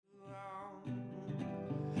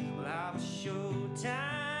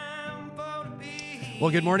Well,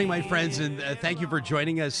 good morning, my friends, and thank you for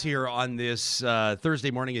joining us here on this Thursday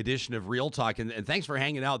morning edition of Real Talk, and thanks for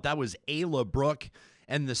hanging out. That was Ayla Brooke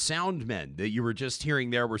and the Soundmen that you were just hearing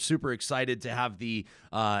there. We're super excited to have the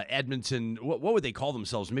Edmonton, what would they call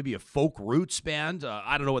themselves? Maybe a folk roots band?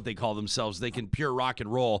 I don't know what they call themselves. They can pure rock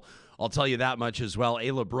and roll. I'll tell you that much as well.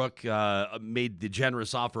 Ayla Brooke made the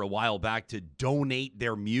generous offer a while back to donate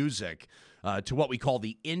their music to what we call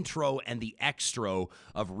the intro and the extra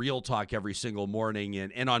of Real Talk every single morning.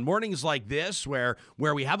 And on mornings like this, where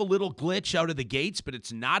we have a little glitch out of the gates, but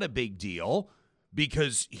it's not a big deal,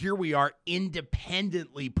 because here we are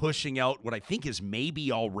independently pushing out what I think is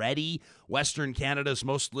maybe already Western Canada's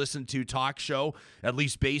most listened to talk show, at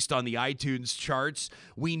least based on the iTunes charts.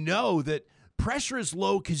 We know that pressure is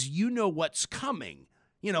low because you know what's coming.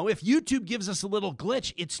 You know, if YouTube gives us a little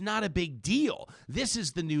glitch, it's not a big deal. This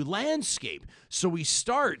is the new landscape. So we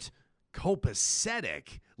start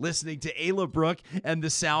copacetic listening to Ayla Brooke and the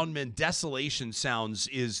Soundmen. Desolation Sounds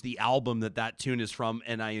is the album that tune is from,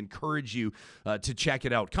 and I encourage you to check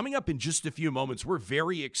it out. Coming up in just a few moments, we're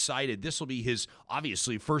very excited. This will be his,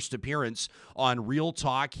 obviously, first appearance on Real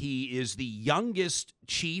Talk. He is the youngest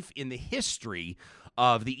chief in the history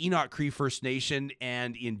of the Enoch Cree First Nation,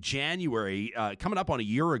 and in January, coming up on a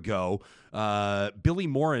year ago, Billy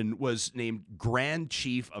Morin was named Grand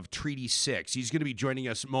Chief of Treaty 6. He's going to be joining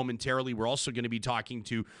us momentarily. We're also going to be talking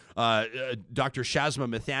to Dr. Shazma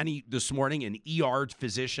Mithani this morning, an ER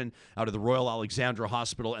physician out of the Royal Alexandra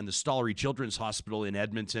Hospital and the Stollery Children's Hospital in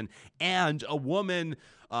Edmonton, and a woman,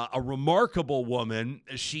 a remarkable woman.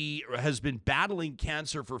 She has been battling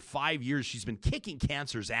cancer for 5 years. She's been kicking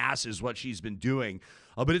cancer's ass is what she's been doing.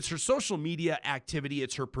 But it's her social media activity.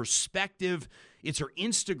 It's her perspective. It's her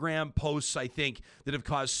Instagram posts, I think, that have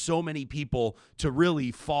caused so many people to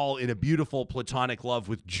really fall in a beautiful platonic love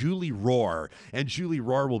with Julie Rohr. And Julie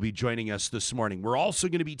Rohr will be joining us this morning. We're also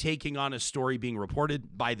going to be taking on a story being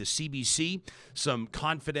reported by the CBC. Some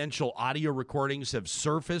confidential audio recordings have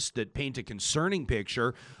surfaced that paint a concerning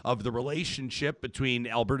picture of the relationship between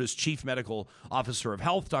Alberta's Chief Medical Officer of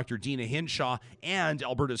Health, Dr. Dina Hinshaw, and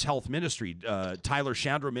Alberta's Health Ministry, Tyler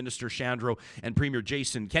Shandro, Minister Shandro, and Premier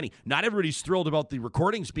Jason Kenney. Not everybody's thrilled about the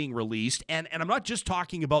recordings being released, and I'm not just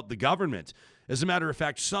talking about the government. As a matter of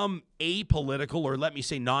fact, some apolitical, or let me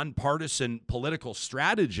say nonpartisan political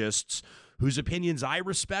strategists whose opinions I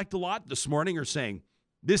respect a lot this morning are saying,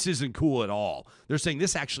 this isn't cool at all. They're saying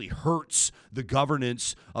this actually hurts the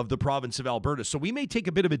governance of the province of Alberta. So we may take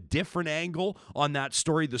a bit of a different angle on that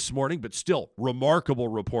story this morning, but still remarkable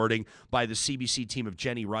reporting by the CBC team of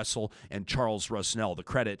Jenny Russell and Charles Rusnell. The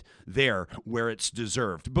credit there where it's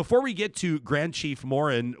deserved. Before we get to Grand Chief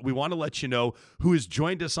Morin, we want to let you know who has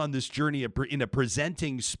joined us on this journey in a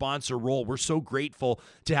presenting sponsor role. We're so grateful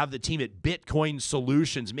to have the team at Bitcoin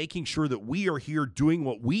Solutions, making sure that we are here doing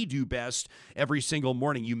what we do best every single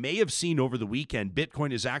morning. You may have seen over the weekend,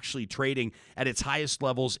 Bitcoin is actually trading at its highest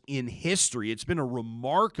levels in history. It's been a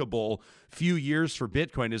remarkable few years for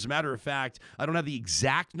Bitcoin. As a matter of fact, I don't have the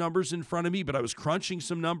exact numbers in front of me, but I was crunching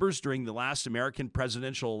some numbers during the last American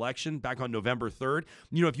presidential election back on November 3rd.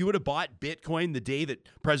 You know, if you would have bought Bitcoin the day that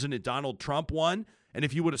President Donald Trump won, and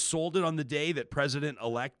if you would have sold it on the day that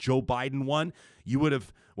President-elect Joe Biden won, you would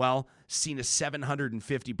have, well, seen a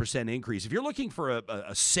 750% increase. If you're looking for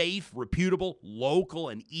a safe, reputable, local,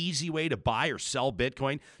 and easy way to buy or sell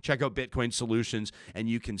Bitcoin, check out Bitcoin Solutions, and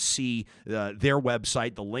you can see their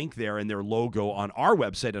website, the link there, and their logo on our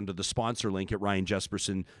website under the sponsor link at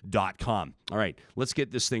ryanjesperson.com. All right, let's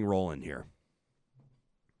get this thing rolling here.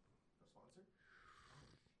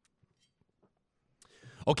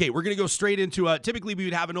 Okay, we're going to go straight into, typically we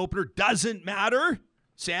would have an opener. Doesn't matter.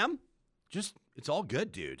 Sam, just, it's all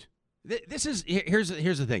good, dude. Here's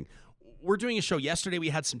the thing. We're doing a show. Yesterday we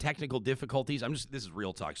had some technical difficulties. This is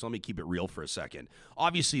real talk, so let me keep it real for a second.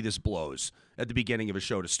 Obviously, this blows at the beginning of a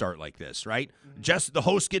show to start like this, right? Mm-hmm. Just the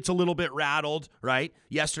host gets a little bit rattled, right?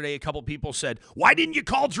 Yesterday, a couple people said, why didn't you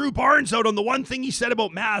call Drew Barnes out on the one thing he said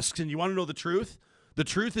about masks? And you want to know the truth? The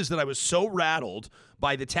truth is that I was so rattled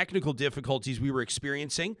by the technical difficulties we were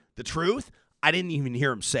experiencing. The truth, I didn't even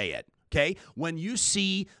hear him say it. Okay, when you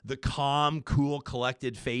see the calm, cool,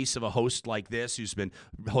 collected face of a host like this who's been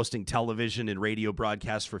hosting television and radio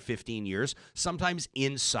broadcasts for 15 years, sometimes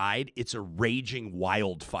inside it's a raging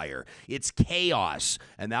wildfire. It's chaos.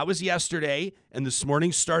 And that was yesterday, and this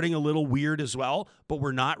morning's starting a little weird as well, but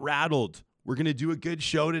we're not rattled. We're going to do a good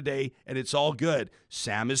show today, and it's all good.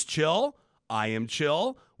 Sam is chill. I am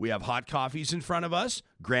chill. We have hot coffees in front of us.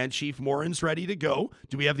 Grand Chief Morin's ready to go.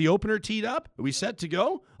 Do we have the opener teed up? Are we set to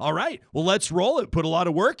go? All right. Well, let's roll it. Put a lot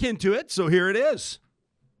of work into it, so here it is.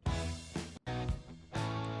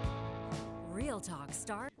 Talk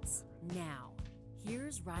starts now.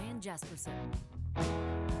 Here's Ryan Jesperson.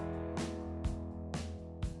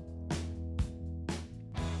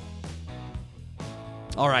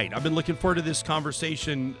 All right, I've been looking forward to this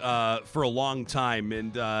conversation for a long time,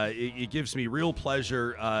 and it gives me real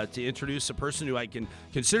pleasure to introduce a person who I can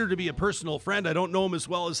consider to be a personal friend. I don't know him as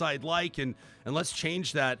well as I'd like, and let's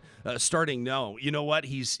change that starting now. You know what?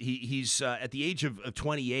 He's at the age of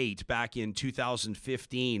 28 back in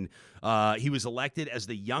 2015. He was elected as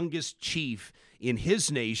the youngest chief in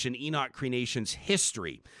his nation, Enoch Cree Nation's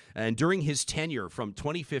history. And during his tenure from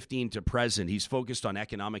 2015 to present, he's focused on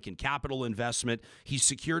economic and capital investment. He's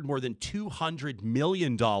secured more than $200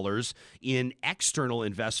 million in external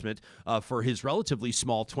investment for his relatively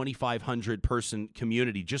small 2,500-person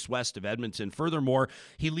community just west of Edmonton. Furthermore,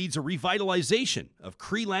 he leads a revitalization of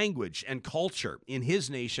Cree language and culture in his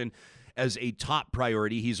nation as a top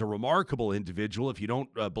priority. He's a remarkable individual. If you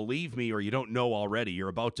don't believe me or you don't know already, you're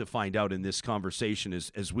about to find out in this conversation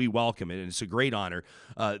as we welcome it, and it's a great honor,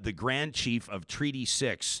 the Grand Chief of Treaty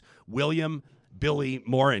 6, William Billy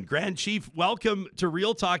Morin. Grand Chief, welcome to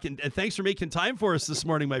Real Talk, and thanks for making time for us this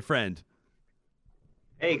morning, my friend.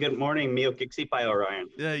 Hey, good morning, Mio Kiksipayo, Ryan.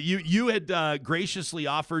 You had graciously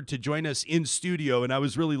offered to join us in studio, and I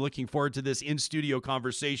was really looking forward to this in-studio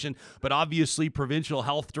conversation. But obviously, provincial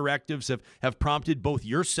health directives have prompted both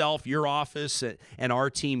yourself, your office, and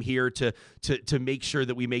our team here to make sure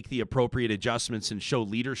that we make the appropriate adjustments and show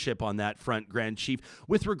leadership on that front, Grand Chief.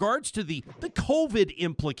 With regards to the COVID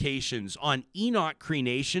implications on Enoch Cree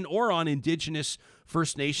Nation or on Indigenous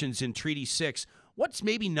First Nations in Treaty 6, what's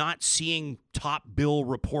maybe not seeing top bill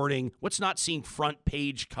reporting? What's not seeing front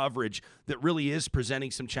page coverage that really is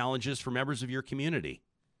presenting some challenges for members of your community?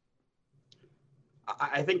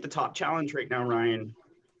 I think the top challenge right now, Ryan,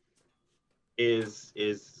 is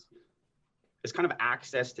kind of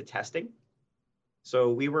access to testing. So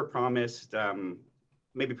we were promised,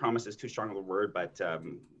 maybe promise is too strong of a word, but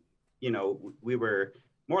we were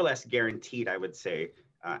more or less guaranteed, I would say,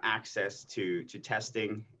 access to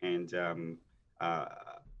testing and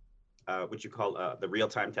what you call the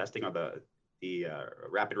real-time testing or the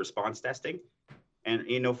rapid response testing.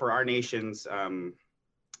 And for our nations,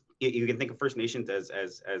 you can think of First Nations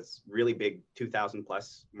as really big, 2,000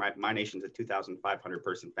 plus. My nation's a 2,500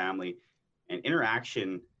 person family, and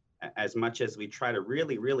interaction, as much as we try to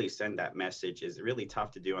really send that message, is really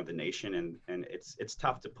tough to do on the nation, and it's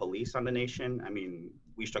tough to police on the nation. I mean,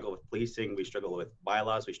 we struggle with policing, we struggle with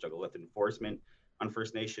bylaws, we struggle with enforcement on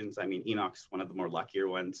First Nations. I mean, Enoch's one of the more luckier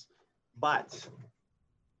ones, but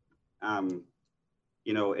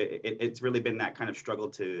it's really been that kind of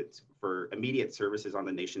struggle for immediate services on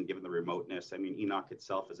the nation, given the remoteness. I mean, Enoch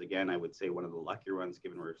itself is, again, I would say, one of the luckier ones,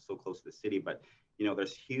 given we're so close to the city. But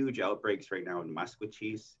there's huge outbreaks right now in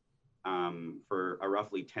Musqueam for a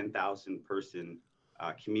roughly 10,000 person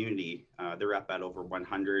community. They're up at over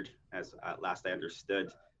 100, as last I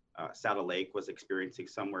understood. Saddle Lake was experiencing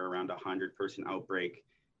somewhere around 100 person outbreak.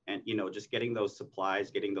 And, just getting those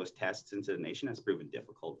supplies, getting those tests into the nation has proven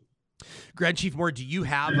difficult. Grand Chief Moore, do you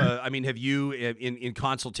have have you, in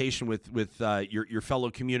consultation with your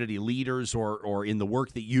fellow community leaders or in the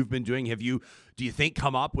work that you've been doing, do you think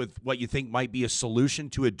come up with what you think might be a solution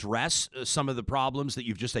to address some of the problems that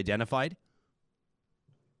you've just identified?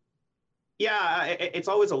 Yeah, it's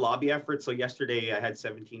always a lobby effort. So yesterday I had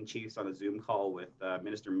 17 chiefs on a Zoom call with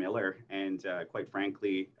Minister Miller, and quite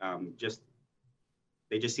frankly,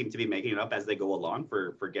 they just seem to be making it up as they go along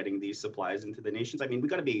for getting these supplies into the nations. I mean,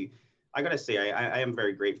 I gotta say, I am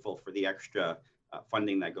very grateful for the extra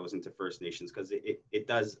funding that goes into First Nations, because it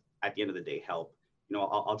does, at the end of the day, help.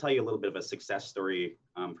 I'll tell you a little bit of a success story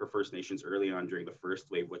for First Nations early on during the first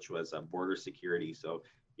wave, which was border security. So,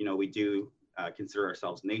 we do consider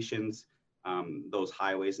ourselves nations. Those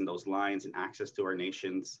highways and those lines and access to our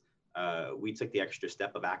nations, we took the extra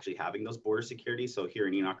step of actually having those border security. So here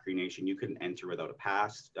in Enoch Cree Nation, you couldn't enter without a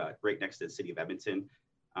pass, right next to the city of Edmonton,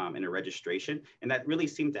 and a registration. And that really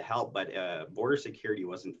seemed to help, but border security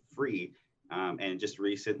wasn't free. And just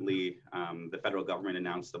recently, the federal government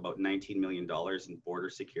announced about $19 million in border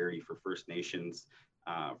security for First Nations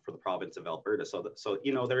for the province of Alberta. So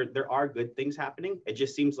there are good things happening. It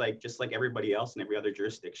just seems like, just like everybody else in every other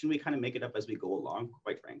jurisdiction, we kind of make it up as we go along,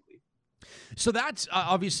 quite frankly. So that's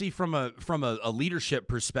obviously from a leadership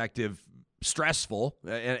perspective stressful,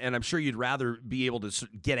 and I'm sure you'd rather be able to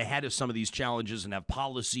get ahead of some of these challenges and have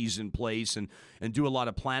policies in place and do a lot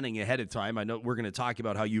of planning ahead of time. I know we're going to talk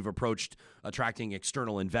about how you've approached attracting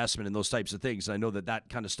external investment and those types of things. I know that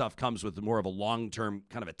kind of stuff comes with more of a long-term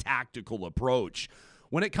kind of a tactical approach.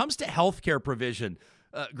 When it comes to healthcare provision,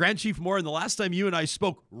 Grand Chief Morin, the last time you and I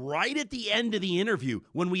spoke, right at the end of the interview,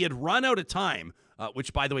 when we had run out of time,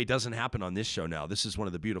 which, by the way, doesn't happen on this show now. This is one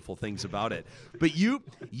of the beautiful things about it. But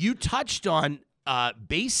you touched on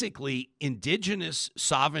basically Indigenous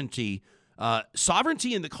sovereignty,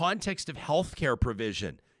 sovereignty in the context of healthcare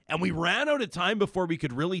provision. And we ran out of time before we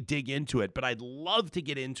could really dig into it, but I'd love to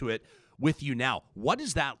get into it with you now. What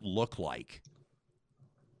does that look like?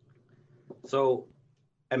 So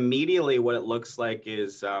immediately what it looks like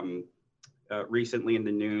is recently in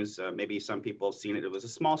the news, maybe some people have seen it. It was a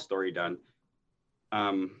small story done.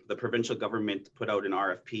 The provincial government put out an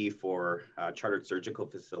RFP for chartered surgical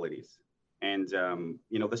facilities. And,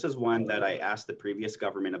 this is one that I asked the previous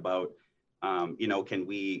government about. Can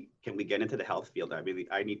we get into the health field?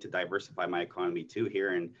 I need to diversify my economy too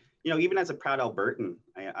here. And, even as a proud Albertan,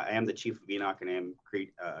 I am the chief of Enoch and I am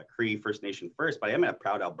Cree First Nation first, but I am a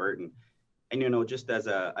proud Albertan. And, just as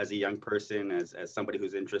a young person, as somebody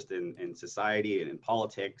who's interested in society and in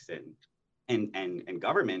politics and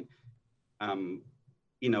government,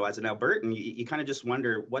 as an Albertan, you kind of just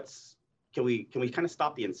wonder can we kind of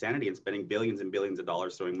stop the insanity and spending billions and billions of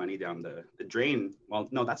dollars throwing money down the drain? Well,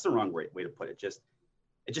 no, that's the wrong way to put it.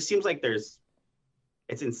 It just seems like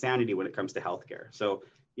it's insanity when it comes to healthcare. So,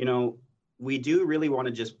 we do really want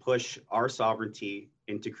to just push our sovereignty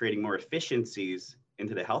into creating more efficiencies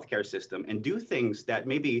into the healthcare system and do things that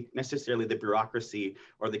maybe necessarily the bureaucracy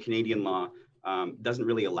or the Canadian law doesn't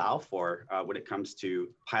really allow for when it comes to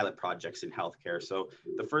pilot projects in healthcare. So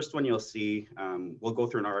the first one you'll see, we'll go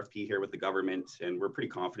through an RFP here with the government, and we're pretty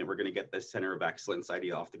confident we're going to get this Center of Excellence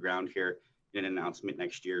idea off the ground here in an announcement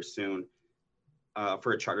next year soon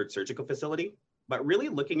for a chartered surgical facility. But really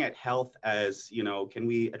looking at health as, can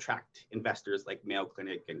we attract investors like Mayo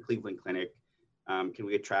Clinic and Cleveland Clinic? Can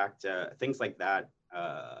we attract things like that?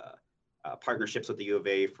 Partnerships with the U of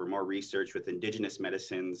A for more research with Indigenous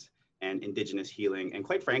medicines and Indigenous healing, and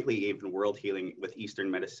quite frankly, even world healing with Eastern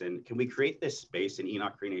medicine. Can we create this space in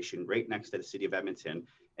Enoch Cree Nation right next to the city of Edmonton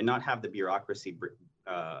and not have the bureaucracy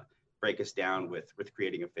break us down with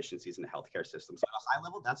creating efficiencies in the healthcare system? So at a high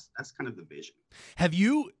level, that's kind of the vision. Have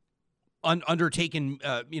you undertaken,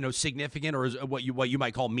 significant or what you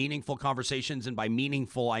might call meaningful conversations? And by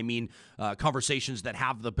meaningful, I mean conversations that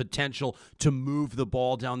have the potential to move the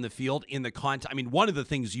ball down the field in the context. I mean, one of the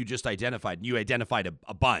things you just identified, and you identified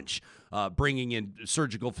a bunch, bringing in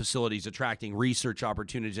surgical facilities, attracting research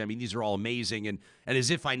opportunities. I mean, these are all amazing. And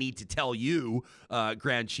as if I need to tell you,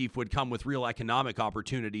 Grand Chief, would come with real economic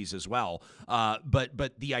opportunities as well.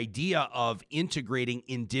 But the idea of integrating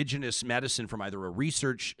Indigenous medicine from either a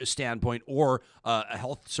research standpoint or a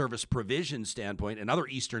health service provision standpoint and other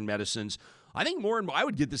Eastern medicines, I think I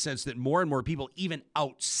would get the sense that more and more people, even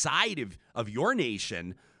outside of your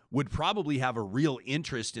nation, would probably have a real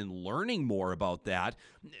interest in learning more about that.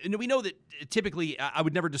 And we know that typically, I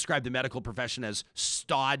would never describe the medical profession as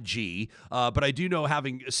stodgy, but I do know,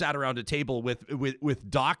 having sat around a table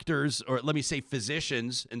with doctors, or let me say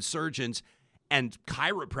physicians and surgeons and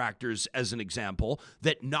chiropractors as an example,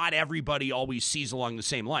 that not everybody always sees along the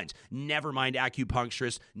same lines. Never mind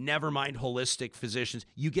acupuncturists, never mind holistic physicians.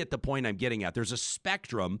 You get the point I'm getting at. There's a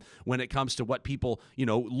spectrum when it comes to what people,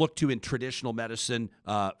 look to in traditional medicine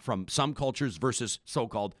from some cultures versus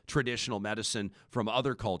so-called traditional medicine from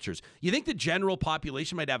other cultures. You think the general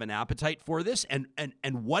population might have an appetite for this? And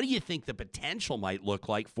what do you think the potential might look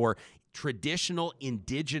like for traditional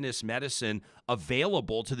Indigenous medicine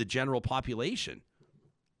available to the general population?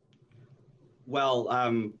 Well,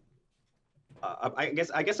 I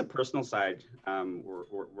guess a personal side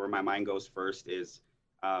where my mind goes first is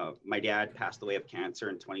my dad passed away of cancer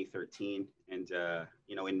in 2013, and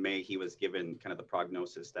in May he was given kind of the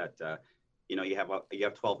prognosis that you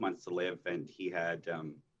have 12 months to live, and he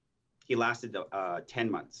lasted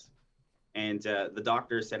 10 months, and the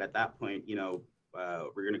doctor said at that point,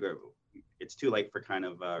 we're gonna go. It's too late for kind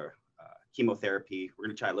of chemotherapy. We're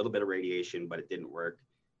going to try a little bit of radiation, but it didn't work.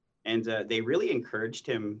 And they really encouraged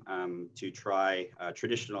him to try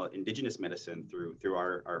traditional Indigenous medicine through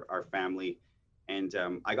our family. And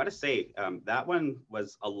I got to say, that one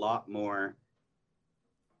was a lot more,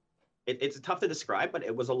 it's tough to describe, but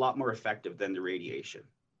it was a lot more effective than the radiation.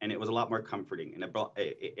 And it was a lot more comforting. And it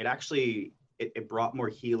brought more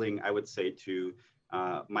healing, I would say, to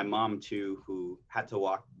my mom too, who had to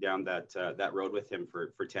walk down that road with him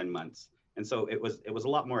for 10 months. And so it was a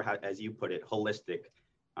lot more, as you put it, holistic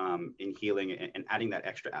in healing and adding that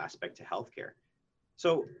extra aspect to healthcare.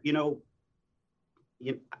 So,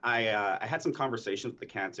 I had some conversations with the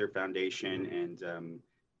Cancer Foundation, and,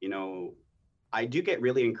 I do get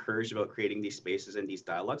really encouraged about creating these spaces and these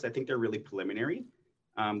dialogues. I think they're really preliminary.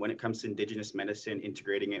 when it comes to Indigenous medicine,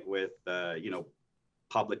 integrating it with,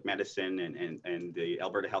 public medicine and the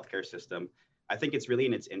Alberta healthcare system. I think it's really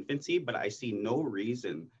in its infancy, but I see no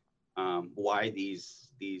reason why these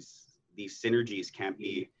synergies can't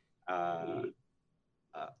be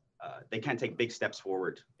they can't take big steps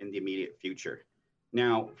forward in the immediate future.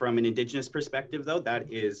 Now, from an Indigenous perspective, though,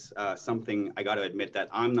 that is something I got to admit that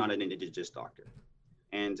I'm not an Indigenous doctor.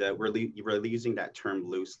 And we're using that term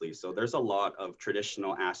loosely. So there's a lot of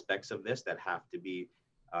traditional aspects of this that have to be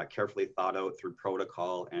carefully thought out through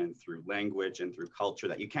protocol and through language and through culture,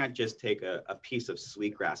 that you can't just take a piece of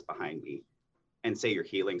sweetgrass behind me and say you're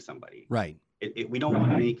healing somebody. Right. We don't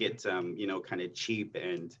want to make it, kind of cheap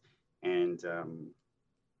and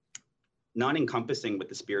non-encompassing with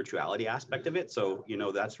the spirituality aspect of it. So,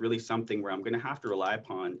 that's really something where I'm going to have to rely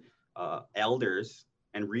upon elders,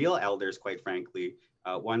 and real elders, quite frankly,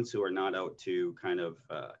 ones who are not out to kind of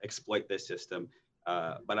exploit this system.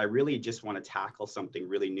 But I really just want to tackle something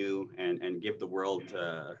really new and give the world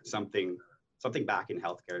something back in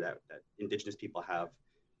healthcare that Indigenous people have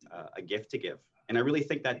a gift to give. And I really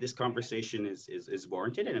think that this conversation is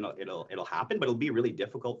warranted, and it'll happen, but it'll be really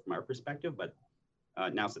difficult from our perspective. But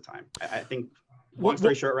now's the time. I think, long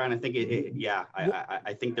story short, Ryan, I think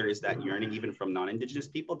I think there is that yearning even from non-Indigenous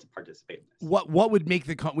people to participate in this. What would make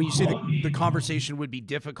when you say the conversation would be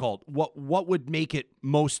difficult, what would make it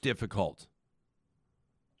most difficult?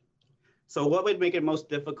 So what would make it most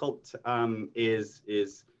difficult is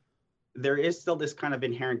there is still this kind of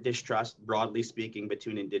inherent distrust, broadly speaking,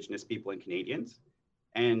 between Indigenous people and Canadians.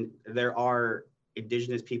 And there are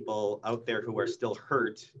Indigenous people out there who are still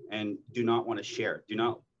hurt and do not want to share, do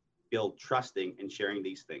not feel trusting in sharing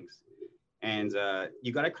these things. And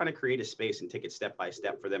you got to kind of create a space and take it step by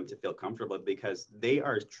step for them to feel comfortable, because they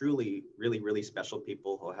are truly, really, really special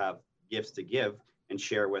people who have gifts to give and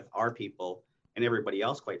share with our people and everybody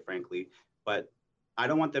else, quite frankly. But I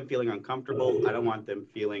don't want them feeling uncomfortable. I don't want them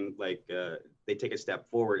feeling like they take a step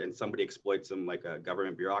forward and somebody exploits them, like a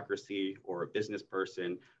government bureaucracy or a business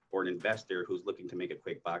person or an investor who's looking to make a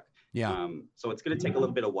quick buck. Yeah. So it's going to take a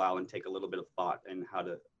little bit of while and take a little bit of thought in how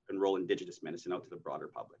to enroll Indigenous medicine out to the broader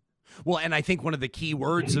public. Well, and I think one of the key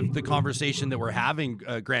words of the conversation that we're having,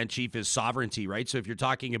 Grand Chief, is sovereignty, right? So if you're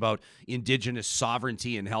talking about Indigenous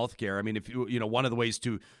sovereignty in healthcare, I mean, if one of the ways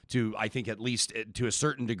to I think at least to a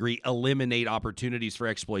certain degree eliminate opportunities for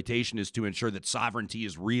exploitation is to ensure that sovereignty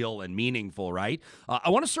is real and meaningful, right? I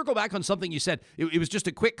want to circle back on something you said. It was just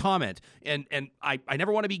a quick comment, and I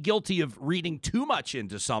never want to be guilty of reading too much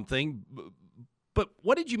into something. But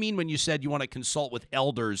what did you mean when you said you want to consult with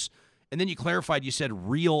elders? And then you clarified, you said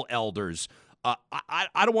real elders.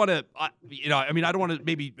 I don't want to, I don't want to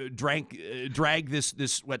maybe drag this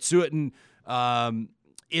Wet'suwet'en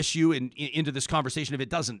issue into this conversation if it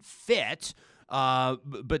doesn't fit.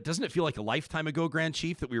 But doesn't it feel like a lifetime ago, Grand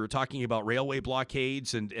Chief, that we were talking about railway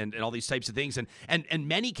blockades and all these types of things? And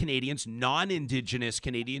many Canadians, non-Indigenous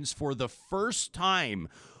Canadians, for the first time,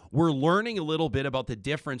 we're learning a little bit about the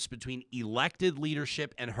difference between elected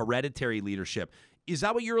leadership and hereditary leadership. Is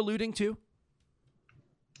that what you're alluding to?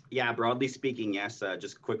 Yeah, broadly speaking, yes.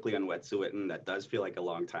 Just quickly on Wet'suwet'en, that does feel like a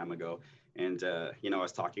long time ago. And, I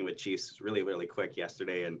was talking with chiefs really, really quick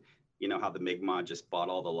yesterday, and how the Mi'kmaq just bought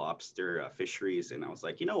all the lobster fisheries. And I was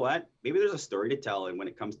like, you know what? Maybe there's a story to tell. And when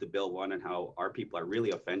it comes to Bill 1 and how our people are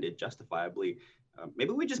really offended justifiably,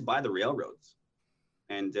 maybe we just buy the railroads.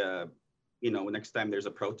 And, next time there's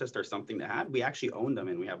a protest or something to have, we actually own them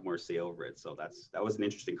and we have more say over it. So that was an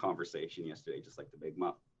interesting conversation yesterday, just like the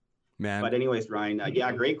Mi'kmaq. Man. But anyways, Ryan,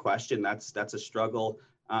 great question. That's a struggle.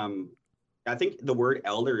 I think the word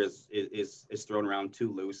elder is thrown around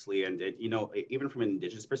too loosely, and even from an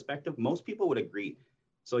Indigenous perspective, most people would agree.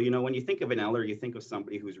 So when you think of an elder, you think of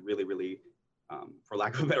somebody who's really, really, for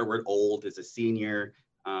lack of a better word, old, is a senior.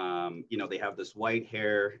 They have this white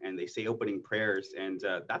hair and they say opening prayers, and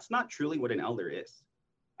that's not truly what an elder is.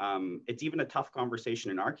 It's even a tough conversation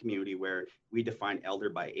in our community where we define elder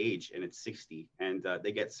by age, and it's 60, and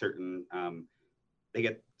they get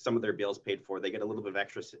some of their bills paid for. They get a little bit of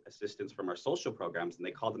extra assistance from our social programs, and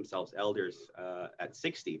they call themselves elders at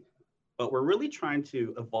 60. But we're really trying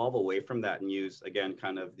to evolve away from that and use, again,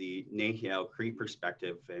 kind of the Nehiel Cree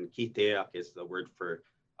perspective, and Kiteak is the word for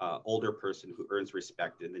older person who earns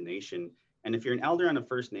respect in the nation. And if you're an elder on a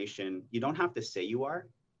First Nation, you don't have to say you are.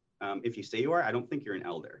 If you say you are, I don't think you're an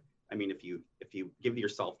elder. I mean, if you give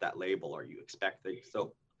yourself that label, or you expect it.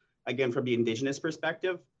 So again, from the Indigenous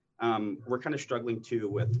perspective, we're kind of struggling too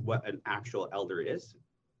with what an actual elder is.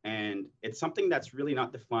 And it's something that's really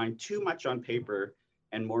not defined too much on paper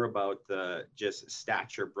and more about the just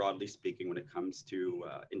stature, broadly speaking, when it comes to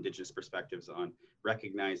Indigenous perspectives on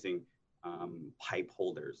recognizing pipe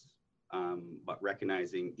holders, but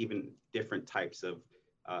recognizing even different types of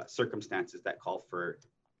circumstances that call for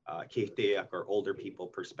Kehteak or older people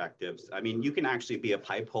perspectives. I mean, you can actually be a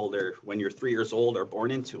pipe holder when you're 3 years old or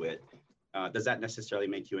born into it. Does that necessarily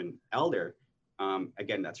make you an elder?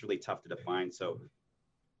 Again, that's really tough to define. So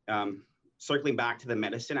circling back to the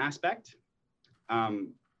medicine aspect,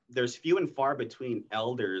 there's few and far between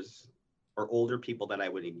elders or older people that I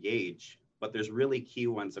would engage, but there's really key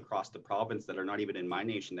ones across the province that are not even in my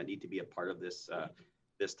nation that need to be a part of this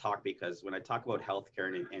this talk, because when I talk about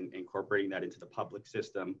healthcare and incorporating that into the public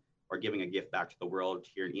system or giving a gift back to the world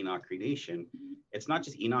here in Enoch Cree Nation, it's not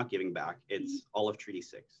just Enoch giving back, it's all of Treaty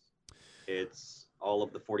 6. It's all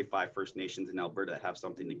of the 45 First Nations in Alberta that have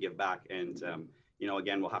something to give back. And, you know,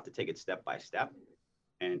 again, we'll have to take it step by step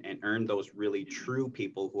and earn those really true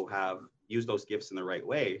people who have used those gifts in the right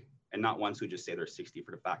way, and not ones who just say they're 60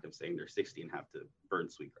 for the fact of saying they're 60 and have to burn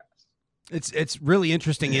sweetgrass. It's really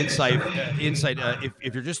interesting insight.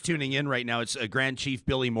 If you're just tuning in right now, it's Grand Chief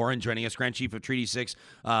Billy Morin joining us, Grand Chief of Treaty 6,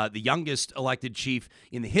 the youngest elected chief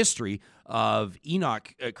in the history of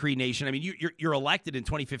Enoch Cree Nation. I mean, you're elected in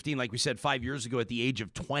 2015, like we said, 5 years ago at the age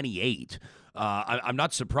of 28. I'm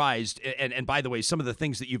not surprised. And by the way, some of the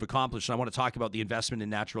things that you've accomplished, and I want to talk about the investment in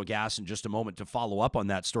natural gas in just a moment to follow up on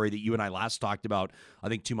that story that you and I last talked about, I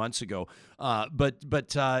think 2 months ago.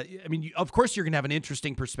 But I mean, of course, you're going to have an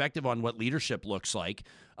interesting perspective on what leadership looks like.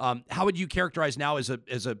 How would you characterize now as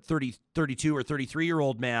a 30, 32 or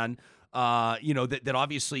 33-year-old man, you know, that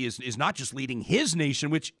obviously is not just leading his nation,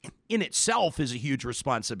 which in itself is a huge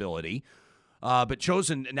responsibility, but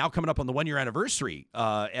chosen now coming up on the 1-year anniversary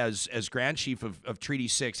as Grand Chief of Treaty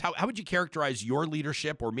 6. How would you characterize your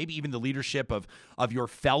leadership, or maybe even the leadership of your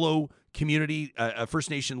fellow community, First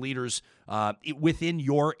Nation leaders within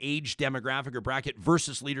your age demographic or bracket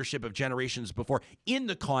versus leadership of generations before, in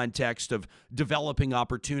the context of developing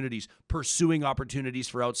opportunities, pursuing opportunities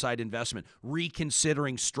for outside investment,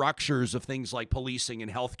 reconsidering structures of things like policing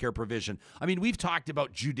and healthcare provision? I mean, we've talked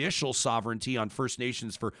about judicial sovereignty on First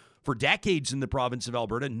Nations for decades in the province of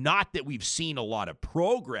Alberta. Not that we've seen a lot of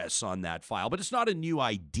progress on that file, but it's not a new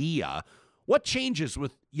idea. What changes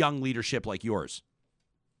with young leadership like yours?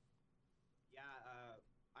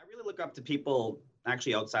 Look up to people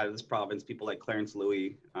actually outside of this province, people like Clarence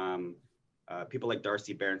Louie, people like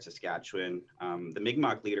Darcy Bear in Saskatchewan, the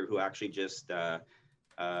Mi'kmaq leader who actually just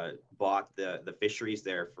bought the fisheries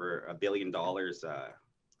there for $1 billion,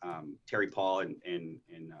 Terry Paul and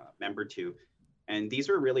member two. And these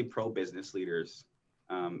were really pro-business leaders.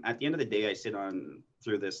 At the end of the day, I sit on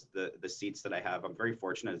through the seats that I have. I'm very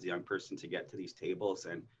fortunate as a young person to get to these tables.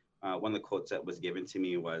 And one of the quotes that was given to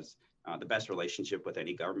me was, the best relationship with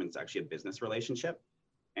any government is actually a business relationship.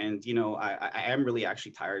 And, you know, I am really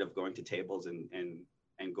actually tired of going to tables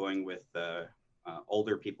and going with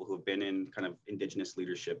older people who have been in kind of Indigenous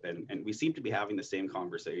leadership. And we seem to be having the same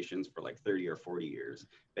conversations for like 30 or 40 years,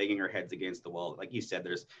 banging our heads against the wall. Like you said,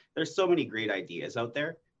 there's so many great ideas out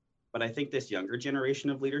there. But I think this younger generation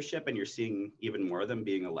of leadership, and you're seeing even more of them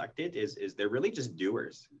being elected, is they're really just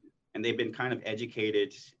doers. And they've been kind of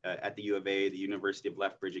educated at the U of A, the University of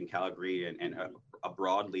Lethbridge in Calgary, and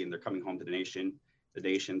broadly, and they're coming home to the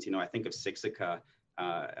nations. You know, I think of Siksika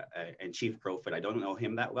and Chief Crowfoot. I don't know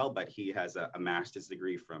him that well, but he has a master's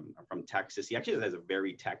degree from Texas. He actually has a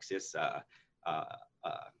very Texas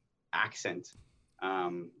accent.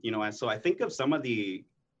 You know, and so I think of some of the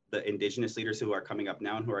Indigenous leaders who are coming up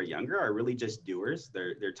now and who are younger are really just doers.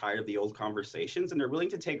 They're tired of the old conversations, and they're willing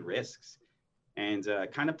to take risks and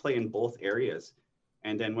kind of play in both areas.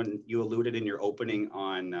 And then when you alluded in your opening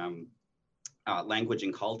on language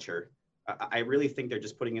and culture, I really think they're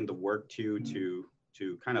just putting in the work to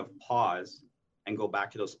kind of pause and go back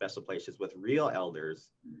to those special places with real elders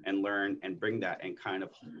and learn and bring that and kind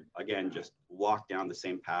of, again, just walk down the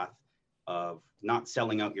same path of not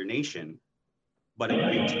selling out your nation, but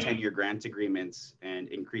agreeing to 10-year grant agreements and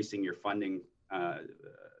increasing your funding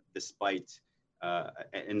despite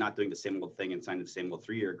and not doing the same old thing and signing the same old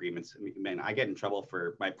 3-year agreements. I mean, man, I get in trouble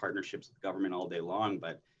for my partnerships with government all day long,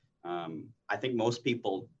 but I think most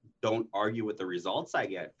people don't argue with the results I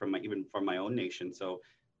get even from my own nation. So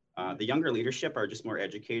the younger leadership are just more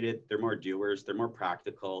educated. They're more doers. They're more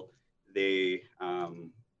practical. They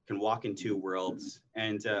can walk in two worlds.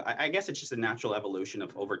 And I guess it's just a natural evolution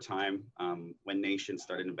of over time when nations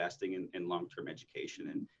started investing in long-term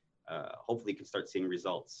education hopefully can start seeing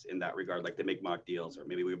results in that regard, like the Mi'kmaq deals, or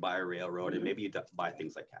maybe we buy a railroad, and maybe you buy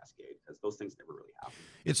things like Cascade, because those things never really happen.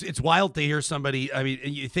 It's wild to hear somebody. I mean,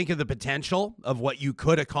 you think of the potential of what you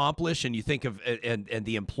could accomplish, and you think of and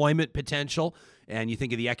the employment potential, and you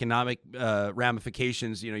think of the economic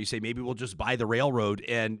ramifications. You say maybe we'll just buy the railroad,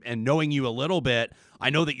 and knowing you a little bit, I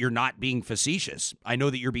know that you're not being facetious. I know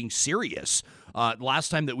that you're being serious. Last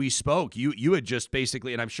time that we spoke, you had just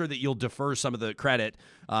basically, and I'm sure that you'll defer some of the credit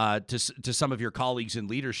to some of your colleagues in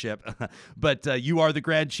leadership, but you are the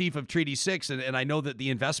Grand Chief of Treaty 6, and I know that the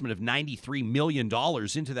investment of $93 million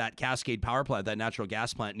into that Cascade power plant, that natural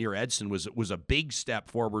gas plant near Edson, was a big step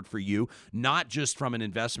forward for you, not just from an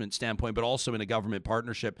investment standpoint, but also in a government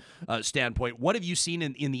partnership standpoint. What have you seen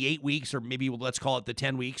in the 8 weeks, or maybe let's call it the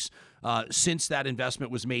 10 weeks, since that investment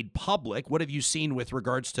was made public? What have you seen with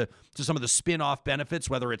regards to some of the spin-off benefits,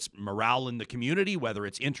 whether it's morale in the community, whether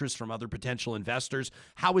it's interest from other potential investors?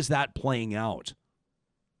 How is that playing out?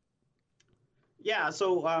 Yeah,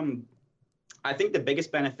 so I think the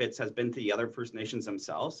biggest benefits has been to the other First Nations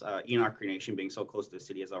themselves. Enoch Cree Nation being so close to the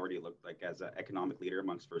city has already looked like as an economic leader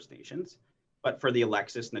amongst First Nations. But for the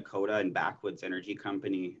Alexis, Nakota, and Backwoods Energy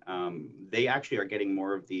Company, they actually are getting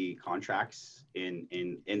more of the contracts in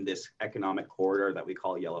this economic corridor that we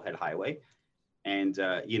call Yellowhead Highway. And,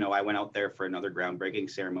 I went out there for another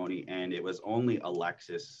groundbreaking ceremony, and it was only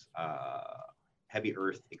Alexis heavy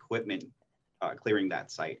earth equipment clearing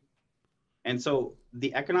that site. And so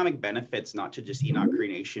the economic benefits, not to just Enoch Cree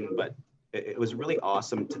Nation, but it was really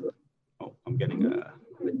awesome to, I'm getting a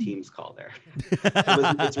Teams call there.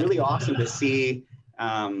 It's really awesome to see,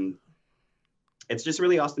 it's just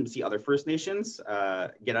really awesome to see other First Nations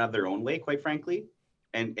get out of their own way, quite frankly,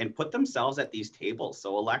 and put themselves at these tables.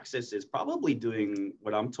 So Alexis is probably doing,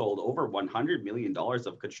 what I'm told, over $100 million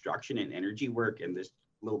of construction and energy work in this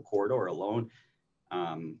little corridor alone.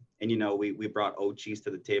 We brought Ochis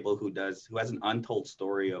to the table, who has an untold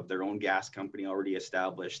story of their own gas company already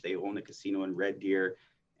established. They own a casino in Red Deer,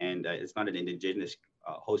 and it's not an Indigenous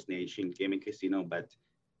host nation gaming casino, but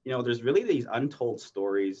there's really these untold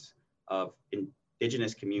stories of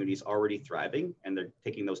Indigenous communities already thriving, and they're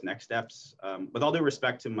taking those next steps. With all due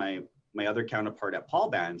respect to my other counterpart at Paul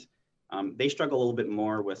Band, they struggle a little bit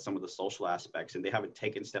more with some of the social aspects, and they haven't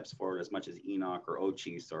taken steps forward as much as Enoch or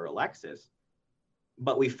Ochis or Alexis.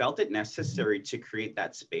 But we felt it necessary to create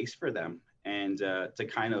that space for them, and to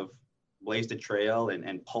kind of blaze the trail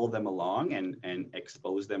and pull them along and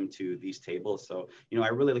expose them to these tables. So, I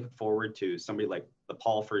really look forward to somebody like the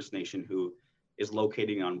Paul First Nation, who is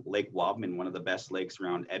located on Lake Wabman, one of the best lakes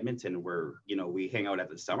around Edmonton, where, we hang out at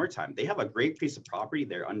the summertime. They have a great piece of property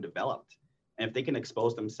there, undeveloped. And if they can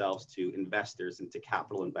expose themselves to investors and to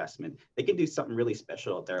capital investment, they can do something really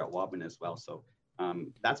special out there at Wabman as well. So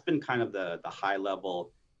that's been kind of the high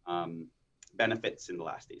level benefits in the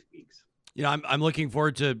last 8 weeks. I'm looking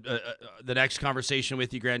forward to the next conversation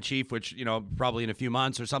with you, Grand Chief, which, probably in a few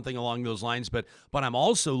months or something along those lines. But I'm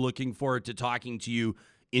also looking forward to talking to you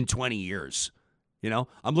in 20 years.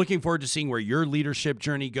 I'm looking forward to seeing where your leadership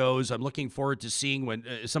journey goes. I'm looking forward to seeing when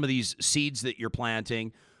some of these seeds that you're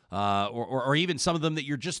planting, or even some of them that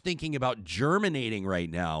you're just thinking about germinating right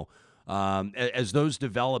now, as those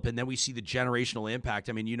develop, and then we see the generational impact.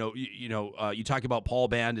 I mean, you talk about Paul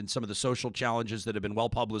Band and some of the social challenges that have been well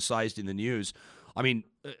publicized in the news. I mean,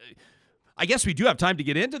 I guess we do have time to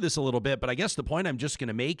get into this a little bit, but I guess the point I'm just going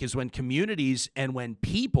to make is when communities and when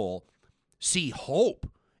people see hope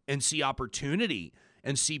and see opportunity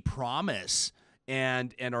and see promise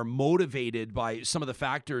and are motivated by some of the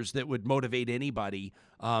factors that would motivate anybody,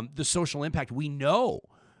 the social impact we know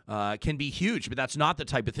can be huge, but that's not the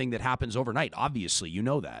type of thing that happens overnight. Obviously, you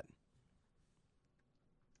know that.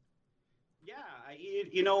 Yeah,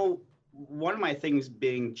 one of my things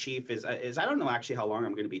being chief is I don't know actually how long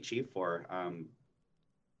I'm going to be chief for. I'm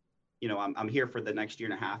here for the next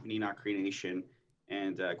year and a half in Enoch Cree Nation,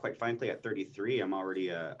 and quite frankly, at 33, I'm already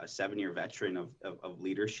a 7-year veteran of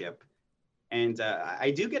leadership. And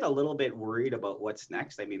I do get a little bit worried about what's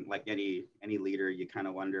next. I mean, like any leader, you kind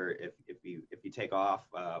of wonder if you take off,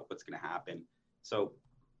 what's going to happen. So,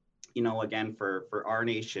 again, for our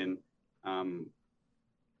nation,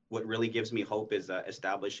 what really gives me hope is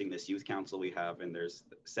establishing this youth council we have, and there's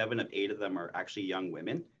 7 of 8 of them are actually young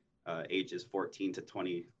women, ages 14 to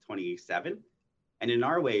 27. And in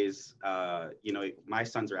our ways, my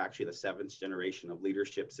sons are actually the 7th generation of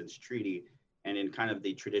leadership since treaty. And in kind of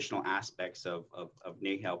the traditional aspects of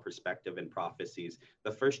Nahal perspective and prophecies,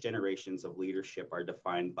 the first generations of leadership are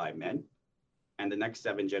defined by men, and the next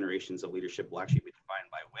 7 generations of leadership will actually be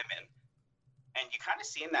defined by women. And you kind of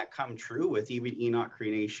seeing that come true with even Enoch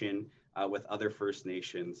Cree Nation, with other First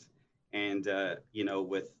Nations, and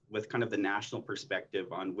with kind of the national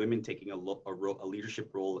perspective on women taking a leadership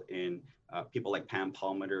role in people like Pam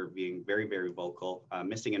Palmater being very, very vocal.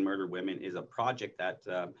 Missing and Murdered Women is a project that,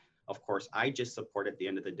 of course, I just support at the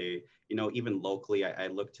end of the day. Even locally, I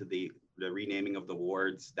look to the renaming of the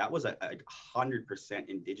wards. That was a 100%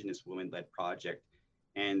 Indigenous women-led project.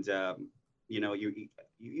 And,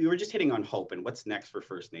 you were just hitting on hope and what's next for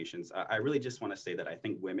First Nations. I really just want to say that I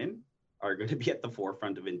think women are going to be at the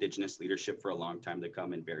forefront of Indigenous leadership for a long time to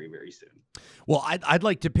come, and very, very soon. Well, I'd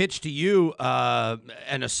like to pitch to you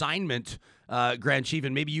an assignment, Grand Chief,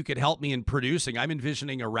 and maybe you could help me in producing. I'm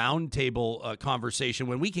envisioning a roundtable conversation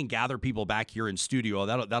when we can gather people back here in studio.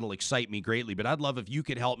 That'll excite me greatly. But I'd love if you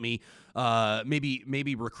could help me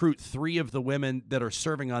maybe recruit 3 of the women that are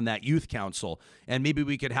serving on that youth council, and maybe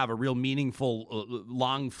we could have a real meaningful,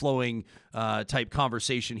 long-flowing type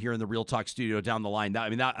conversation here in the Real Talk studio down the line.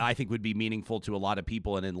 That I think would be meaningful to a lot of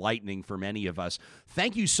people and enlightening for many of us.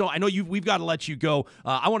 Thank you. So I know we've got to let you go.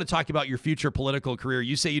 I want to talk about your future political career.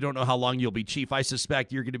 You say you don't know how long you'll be chief. I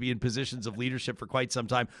suspect you're going to be in positions of leadership for quite some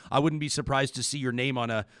time. I wouldn't be surprised to see your name on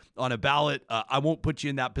a ballot. I won't put you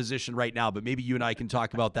in that position right now, but maybe you and I can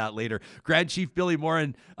talk about that later. Grand Chief Billy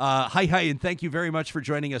Morin, hi, and thank you very much for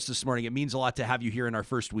joining us this morning. It means a lot to have you here in our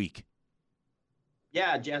first week.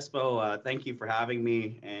 Yeah, Jespo, thank you for having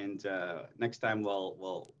me. And next time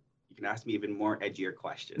you can ask me even more edgier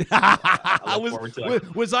questions.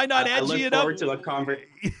 Was I not edgy enough? I look forward to a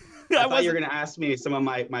conversation. I thought you were going to ask me some of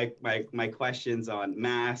my questions on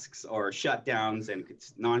masks or shutdowns and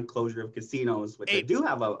non-closure of casinos, which I do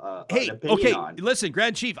have an opinion on. Listen,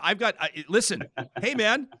 Grand Chief, listen. Hey,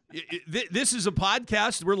 man, this is a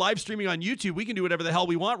podcast. We're live streaming on YouTube. We can do whatever the hell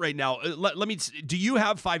we want right now. Do you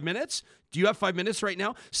have 5 minutes? Do you have 5 minutes right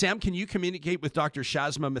now? Sam, can you communicate with Dr.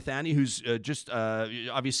 Shazma Mithani, who's just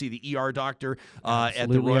obviously the ER doctor at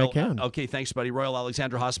the Royal... I can. Okay, thanks, buddy. Royal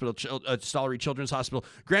Alexandra Hospital, Stollery Children's Hospital.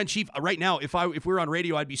 Grand Chief, right now, if we were on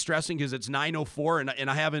radio, I'd be stressing because it's 9:04 and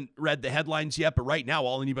I haven't read the headlines yet, but right now,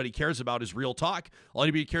 all anybody cares about is real talk. All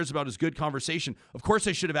anybody cares about is good conversation. Of course,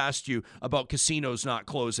 I should have asked you about casinos not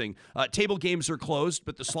closing. Table games are closed,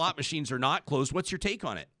 but the slot machines are not closed. What's your take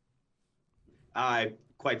on it?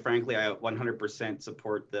 Quite frankly, I 100%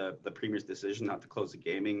 support the Premier's decision not to close the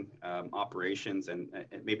gaming operations. And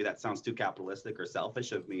maybe that sounds too capitalistic or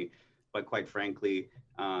selfish of me, but quite frankly,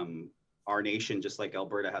 our nation, just like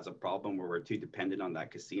Alberta, has a problem where we're too dependent on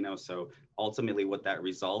that casino. So ultimately what that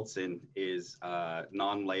results in is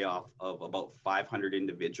non-layoff of about 500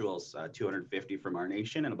 individuals, 250 from our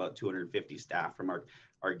nation and about 250 staff from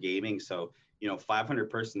our gaming. So,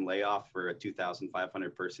 500 person layoff for a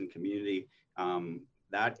 2,500 person community,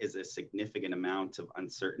 that is a significant amount of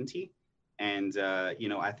uncertainty. And,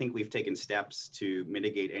 I think we've taken steps to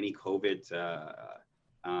mitigate any COVID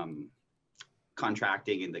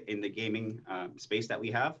contracting in the gaming space that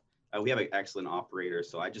we have. We have an excellent operator.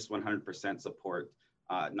 So I just 100% support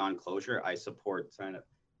non-closure. I support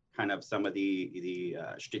kind of some of the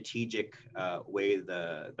strategic way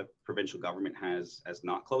the provincial government has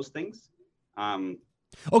not closed things.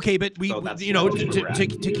 Okay, but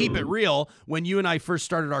to keep it real, when you and I first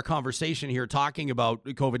started our conversation here talking about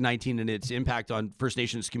COVID-19 and its impact on First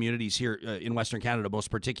Nations communities here in Western Canada,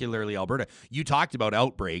 most particularly Alberta, you talked about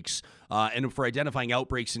outbreaks and for identifying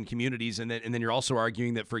outbreaks in communities, and then you're also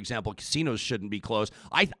arguing that, for example, casinos shouldn't be closed.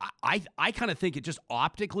 I kind of think it just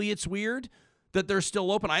optically it's weird that they're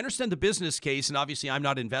still open. I understand the business case, and obviously I'm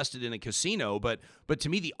not invested in a casino, but to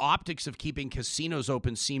me the optics of keeping casinos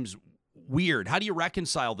open seems weird. How do you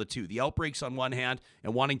reconcile the two? The outbreaks on one hand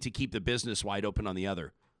and wanting to keep the business wide open on the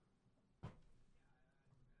other?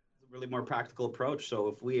 It's a really more practical approach. So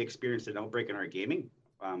if we experienced an outbreak in our gaming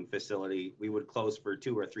facility, we would close for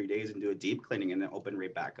 2 or 3 days and do a deep cleaning and then open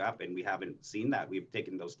right back up. And we haven't seen that. We've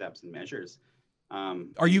taken those steps and measures.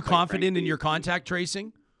 Are you confident in your contact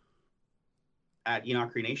tracing? At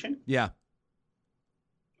Enoch Nation? Yeah.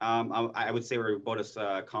 I would say we're about as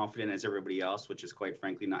confident as everybody else, which is quite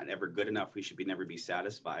frankly not ever good enough. We should never be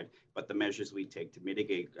satisfied. But the measures we take to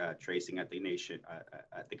mitigate tracing at the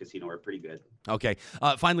casino are pretty good. Okay.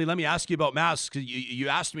 Finally, let me ask you about masks. You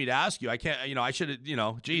asked me to ask you. I can't. I should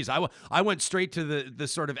have. Geez, I went straight to the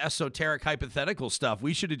sort of esoteric hypothetical stuff.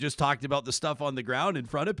 We should have just talked about the stuff on the ground in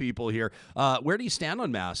front of people here. Where do you stand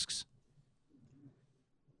on masks?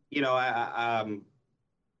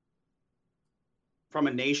 From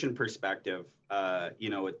a nation perspective,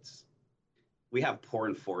 we have poor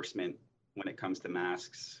enforcement when it comes to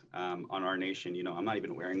masks on our nation. I'm not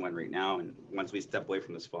even wearing one right now. And once we step away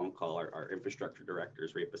from this phone call, our infrastructure director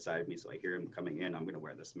is right beside me. So I hear him coming in, I'm going to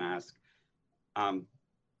wear this mask.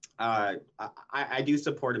 I do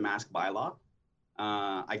support a mask bylaw.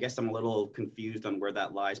 I guess I'm a little confused on where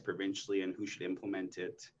that lies provincially and who should implement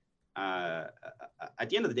it. At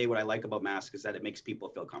the end of the day, what I like about masks is that it makes people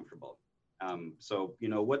feel comfortable. So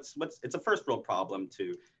it's a first world problem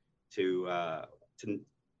to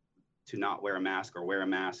not wear a mask or wear a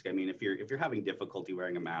mask. I mean, if you're having difficulty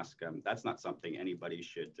wearing a mask, that's not something anybody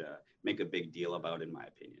should make a big deal about, in my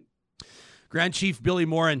opinion. Grand Chief Billy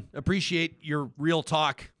Morin, appreciate your real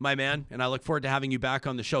talk, my man, and I look forward to having you back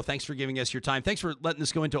on the show. Thanks for giving us your time. Thanks for letting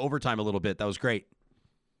us go into overtime a little bit. That was great.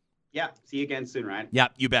 Yeah, see you again soon, Ryan. Yeah,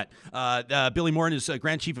 you bet. Billy Morin is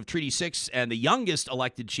Grand Chief of Treaty 6 and the youngest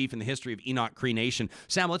elected chief in the history of Enoch Cree Nation.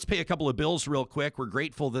 Sam, let's pay a couple of bills real quick. We're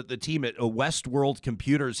grateful that the team at Westworld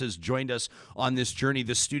Computers has joined us on this journey.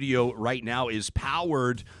 The studio right now is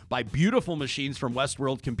powered by beautiful machines from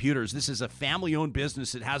Westworld Computers. This is a family-owned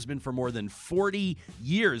business. It has been for more than 40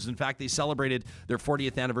 years. In fact, they celebrated their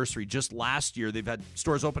 40th anniversary just last year. They've had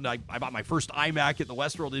stores open. I bought my first iMac at the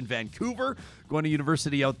Westworld in Vancouver, going to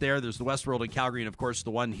university out there. There's the Westworld in Calgary and, of course,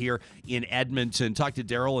 the one here in Edmonton. Talk to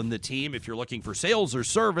Daryl and the team. If you're looking for sales or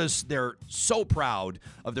service, they're so proud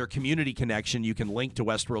of their community connection. You can link to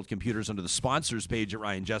Westworld Computers under the sponsors page at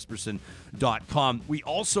ryanjesperson.com. We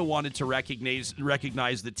also wanted to recognize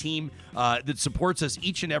the team that supports us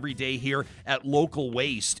each and every day here at Local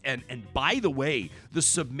Waste. And by the way, the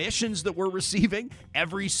submissions that we're receiving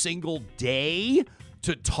every single day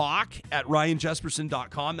to talk at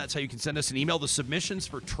ryanjesperson.com. That's how you can send us an email. The submissions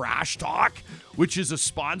for Trash Talk, which is a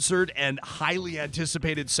sponsored and highly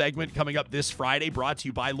anticipated segment coming up this Friday, brought to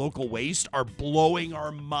you by Local Waste, are blowing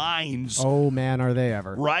our minds. Oh, man, are they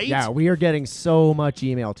ever. Right? Yeah, we are getting so much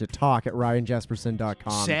email to talk at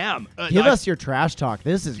ryanjesperson.com. Sam. Give us your trash talk.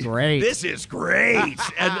 This is great. This is great.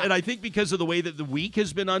 and I think because of the way that the week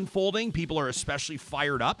has been unfolding, people are especially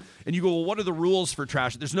fired up. And you go, well, what are the rules for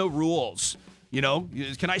trash? There's no rules. You know,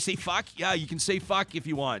 can I say fuck? Yeah, you can say fuck if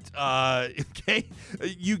you want. Okay?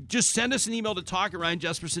 You just send us an email to talk at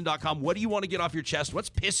ryanjesperson.com. What do you want to get off your chest? What's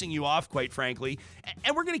pissing you off, quite frankly?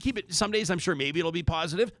 And we're going to keep it. Some days, I'm sure, maybe it'll be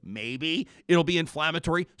positive. Maybe it'll be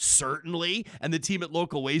inflammatory. Certainly. And the team at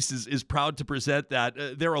Local Waste is proud to present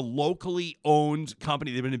that. They're a locally owned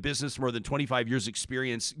company. They've been in business for more than 25 years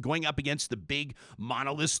experience, going up against the big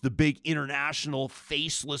monoliths, the big international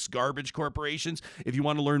faceless garbage corporations. If you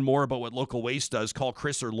want to learn more about what Local Waste does, call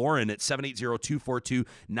Chris or Lauren at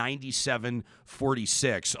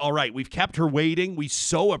 780-242-9746. All right, we've kept her waiting. We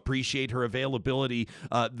so appreciate her availability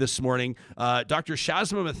this morning. Dr.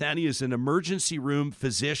 Shazma Mithani is an emergency room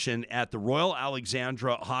physician at the Royal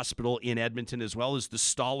Alexandra Hospital in Edmonton, as well as the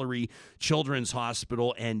Stollery Children's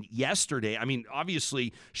Hospital. And yesterday, I mean,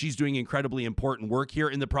 obviously, she's doing incredibly important work here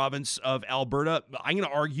in the province of Alberta. I'm going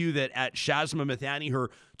to argue that at Shazma Mithani,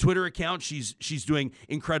 her Twitter account, she's doing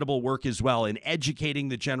incredible work as well in educating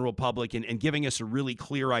the general public and giving us a really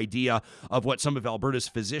clear idea of what some of Alberta's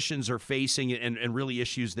physicians are facing and really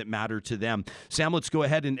issues that matter to them. Sam, let's go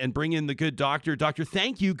ahead and bring in the good doctor. Doctor,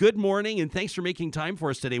 thank you. Good morning, and thanks for making time for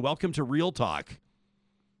us today. Welcome to Real Talk.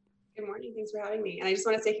 Good morning. Thanks for having me. And I just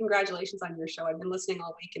want to say congratulations on your show. I've been listening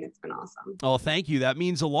all week, and it's been awesome. Oh, thank you. That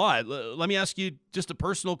means a lot. Let me ask you just a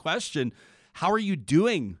personal question. How are you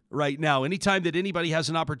doing right now? Anytime that anybody has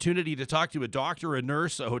an opportunity to talk to a doctor, a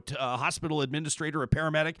nurse, a hospital administrator, a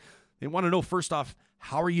paramedic, they want to know, first off,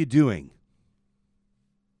 how are you doing?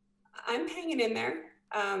 I'm hanging in there.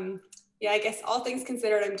 I guess all things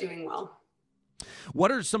considered, I'm doing well.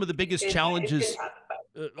 What are some of the biggest challenges?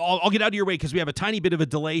 I'll get out of your way because we have a tiny bit of a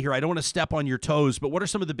delay here. I don't want to step on your toes, but what are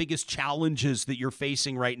some of the biggest challenges that you're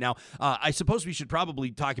facing right now? I suppose we should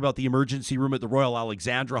probably talk about the emergency room at the Royal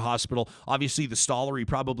Alexandra Hospital. Obviously, the Stollery,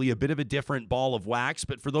 probably a bit of a different ball of wax,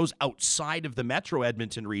 but for those outside of the Metro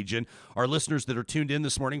Edmonton region, our listeners that are tuned in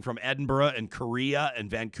this morning from Edinburgh and Korea and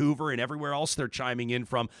Vancouver and everywhere else they're chiming in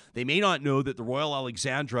from, they may not know that the Royal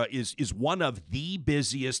Alexandra is one of the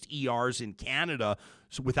busiest ERs in Canada.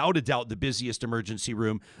 So without a doubt, the busiest emergency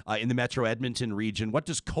room in the Metro Edmonton region. What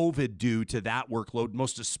does COVID do to that workload,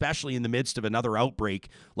 most especially in the midst of another outbreak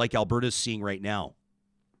like Alberta's seeing right now?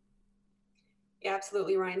 Yeah,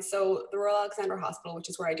 absolutely, Ryan. So the Royal Alexandra Hospital, which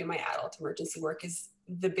is where I do my adult emergency work, is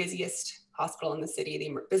the busiest hospital in the city,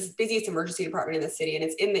 the busiest emergency department in the city, and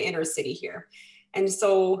it's in the inner city here. And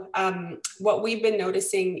so what we've been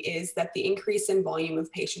noticing is that the increase in volume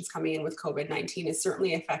of patients coming in with COVID-19 is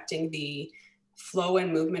certainly affecting the flow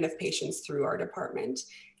and movement of patients through our department.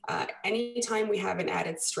 Anytime we have an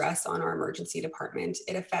added stress on our emergency department,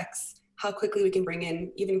 it affects how quickly we can bring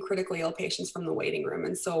in even critically ill patients from the waiting room.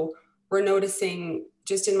 And so we're noticing,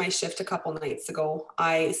 just in my shift a couple nights ago,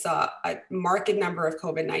 I saw a marked number of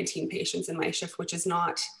COVID-19 patients in my shift, which is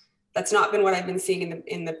not That's not been what I've been seeing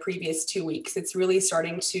in the previous 2 weeks. It's really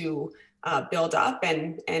starting to build up,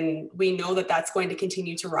 and we know that that's going to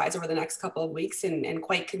continue to rise over the next couple of weeks, and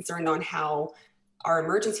quite concerned on how our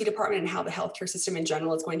emergency department and how the healthcare system in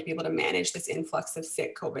general is going to be able to manage this influx of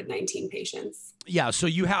sick COVID-19 patients. Yeah, so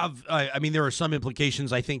you have, I mean, there are some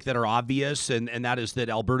implications I think that are obvious, and that is that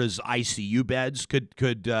Alberta's ICU beds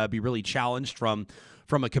could be really challenged from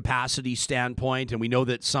a capacity standpoint. And we know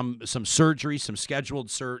that some surgeries, some scheduled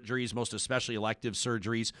surgeries, most especially elective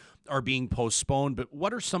surgeries, are being postponed. But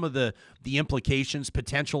what are some of the implications,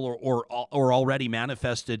 potential or already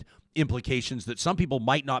manifested implications that some people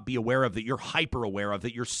might not be aware of, that you're hyper aware of,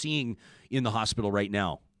 that you're seeing in the hospital right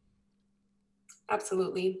now?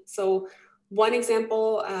 Absolutely. So one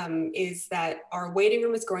example is that our waiting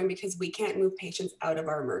room is growing because we can't move patients out of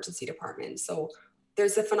our emergency department. So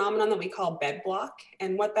there's a phenomenon that we call bed block.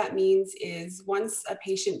 And what that means is once a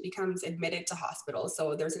patient becomes admitted to hospital,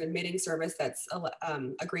 so there's an admitting service that's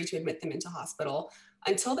agreed to admit them into hospital,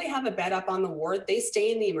 until they have a bed up on the ward, they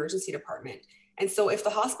stay in the emergency department. And so if the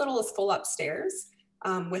hospital is full upstairs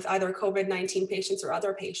with either COVID-19 patients or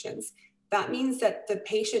other patients, that means that the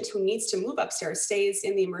patient who needs to move upstairs stays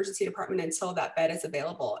in the emergency department until that bed is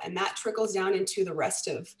available. And that trickles down into the rest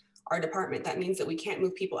of our department. That means that we can't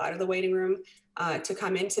move people out of the waiting room to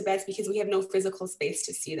come into beds because we have no physical space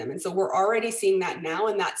to see them. And so we're already seeing that now,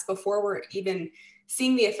 and that's before we're even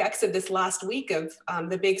seeing the effects of this last week of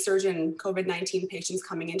the big surge in COVID-19 patients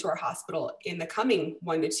coming into our hospital in the coming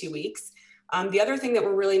 1 to 2 weeks. The other thing that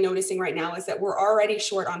we're really noticing right now is that we're already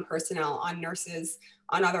short on personnel, on nurses,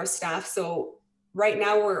 on other staff. So right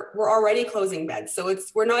now we're already closing beds. So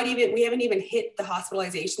we haven't even hit the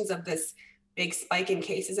hospitalizations of this big spike in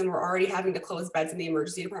cases, and we're already having to close beds in the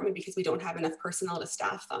emergency department because we don't have enough personnel to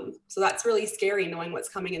staff them. So that's really scary, knowing what's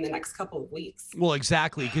coming in the next couple of weeks. Well,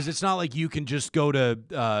 exactly, because it's not like you can just go to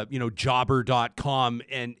jobber.com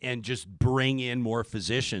and just bring in more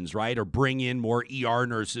physicians, right? Or bring in more ER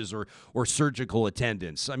nurses or surgical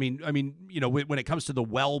attendants. I mean, when it comes to the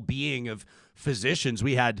well-being of physicians,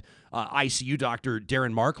 we had ICU doctor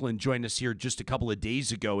Darren Markland join us here just a couple of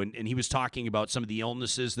days ago, and he was talking about some of the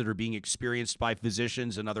illnesses that are being experienced by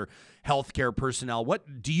physicians and other healthcare personnel.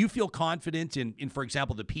 What do you feel confident in, for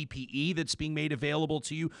example, the PPE that's being made available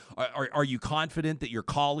to you? Are you confident that your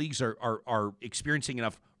colleagues are experiencing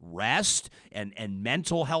enough rest and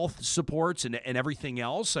mental health supports and everything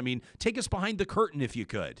else? I mean, take us behind the curtain if you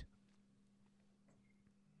could.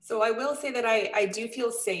 So I will say that I do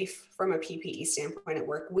feel safe from a PPE standpoint at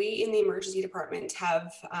work. We in the emergency department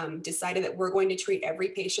have decided that we're going to treat every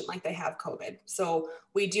patient like they have COVID. So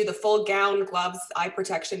we do the full gown, gloves, eye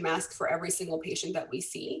protection, mask for every single patient that we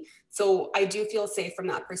see. So I do feel safe from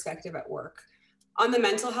that perspective at work. On the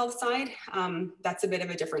mental health side, that's a bit of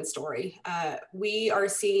a different story. We are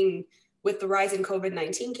seeing, with the rise in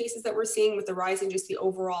COVID-19 cases that we're seeing, with the rise in just the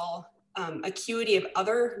overall acuity of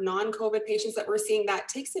other non-COVID patients that we're seeing, that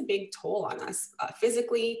takes a big toll on us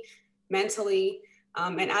physically, mentally.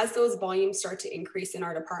 And as those volumes start to increase in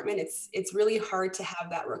our department, it's really hard to have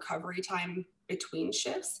that recovery time between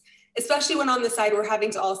shifts, especially when on the side we're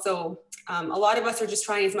having to also, a lot of us are just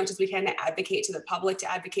trying as much as we can to advocate to the public,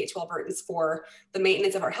 to advocate to Albertans for the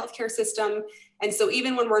maintenance of our healthcare system. And so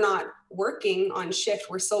even when we're not working on shift,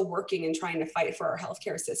 we're still working and trying to fight for our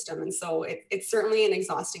healthcare system. And so it's certainly an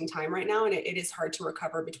exhausting time right now, and it is hard to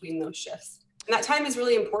recover between those shifts. And that time is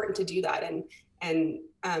really important to do that. And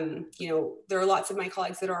there are lots of my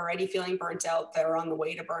colleagues that are already feeling burnt out, that are on the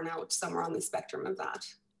way to burnout, somewhere on the spectrum of that.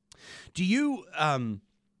 Do you,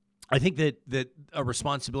 I think that a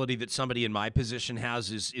responsibility that somebody in my position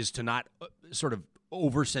has is to not sort of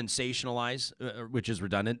over sensationalize, which is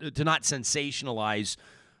redundant, to not sensationalize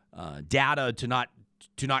data, to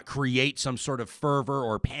not create some sort of fervor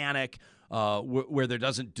or panic where there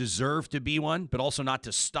doesn't deserve to be one, but also not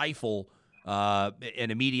to stifle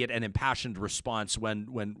an immediate and impassioned response when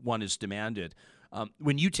one is demanded.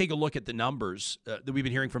 When you take a look at the numbers that we've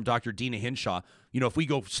been hearing from Dr. Dina Hinshaw, if we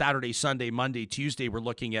go Saturday, Sunday, Monday, Tuesday, we're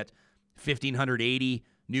looking at 1,580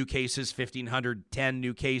 new cases, 1,510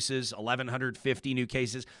 new cases, 1,150 new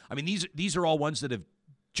cases. I mean, these are all ones that have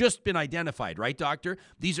just been identified, right, Doctor?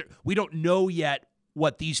 We don't know yet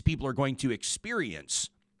what these people are going to experience,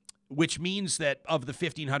 which means that of the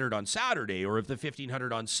 1,500 on Saturday or of the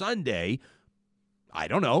 1,500 on Sunday, I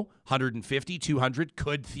don't know, 150, 200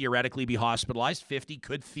 could theoretically be hospitalized. 50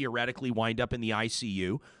 could theoretically wind up in the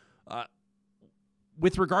ICU.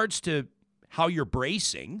 With regards to how you're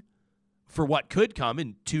bracing for what could come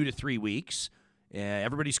in 2 to 3 weeks,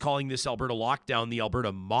 everybody's calling this Alberta lockdown the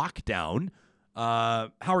Alberta mockdown. How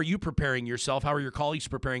are you preparing yourself? How are your colleagues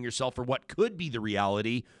preparing yourself for what could be the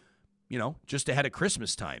reality just ahead of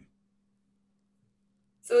Christmas time.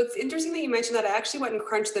 So it's interesting that you mentioned that. I actually went and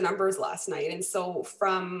crunched the numbers last night. And so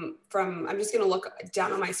from I'm just going to look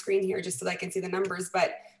down on my screen here just so that I can see the numbers.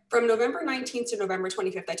 But from November 19th to November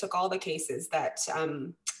 25th, I took all the cases that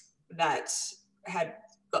had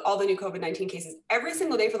all the new COVID-19 cases. Every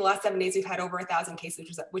single day for the last 7 days, we've had over 1,000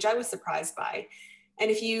 cases, which I was surprised by. And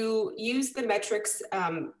if you use the metrics,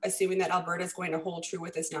 assuming that Alberta is going to hold true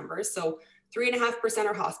with this number, so 3.5%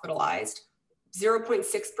 are hospitalized,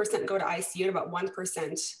 0.6% go to ICU, and about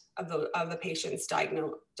 1% of the patients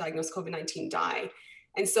diagnosed COVID-19 die.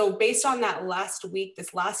 And so based on that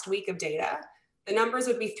this last week of data, the numbers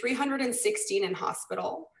would be 316 in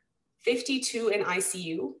hospital, 52 in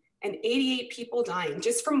ICU, and 88 people dying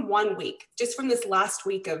just from 1 week, just from this last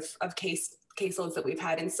week of caseloads that we've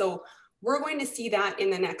had. And so we're going to see that in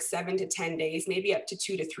the next 7 to 10 days, maybe up to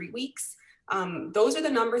 2 to 3 weeks. Those are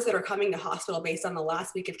the numbers that are coming to hospital based on the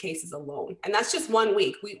last week of cases alone. And that's just 1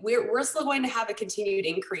 week. We're still going to have a continued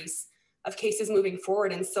increase of cases moving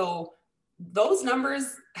forward. And so those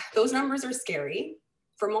numbers are scary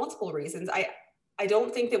for multiple reasons. I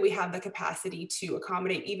don't think that we have the capacity to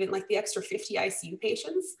accommodate even like the extra 50 ICU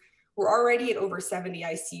patients. We're already at over 70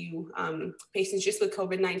 ICU patients just with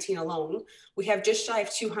COVID-19 alone. We have just shy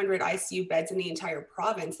of 200 ICU beds in the entire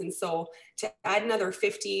province. And so to add another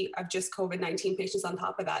 50 of just COVID-19 patients on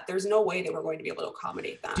top of that, there's no way that we're going to be able to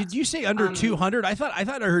accommodate that. Did you say under 200? I thought I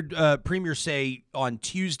heard Premier say on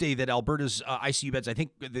Tuesday that Alberta's ICU beds, I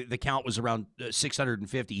think the count was around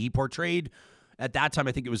 650. He portrayed at that time,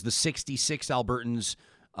 I think it was the 66 Albertans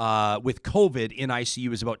with COVID in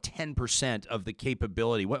ICU is about 10% of the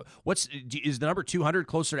capability. Is the number 200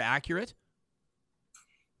 closer to accurate?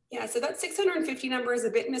 Yeah, so that 650 number is a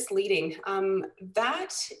bit misleading.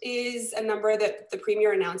 That is a number that the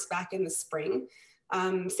Premier announced back in the spring,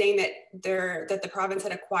 saying that the province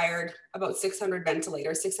had acquired about 600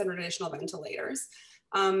 additional ventilators.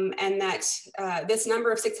 And that this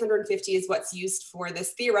number of 650 is what's used for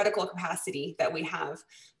this theoretical capacity that we have.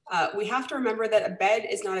 We have to remember that a bed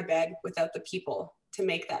is not a bed without the people to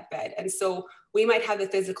make that bed. And so we might have the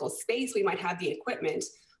physical space, we might have the equipment,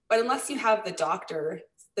 but unless you have the doctor,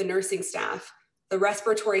 the nursing staff, the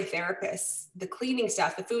respiratory therapists, the cleaning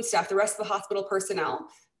staff, the food staff, the rest of the hospital personnel,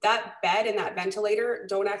 that bed and that ventilator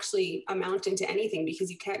don't actually amount into anything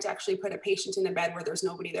because you can't actually put a patient in a bed where there's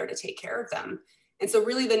nobody there to take care of them. And so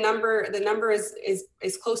really the number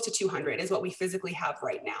is close to 200 is what we physically have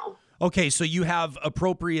right now. Okay, so you have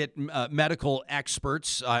appropriate medical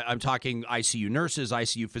experts. I'm talking ICU nurses,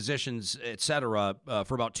 ICU physicians, et cetera,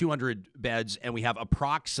 for about 200 beds, and we have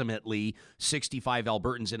approximately 65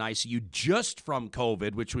 Albertans in ICU just from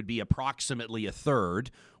COVID, which would be approximately a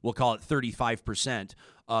third. We'll call it 35%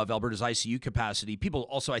 of Alberta's ICU capacity. People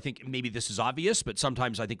also, I think maybe this is obvious, but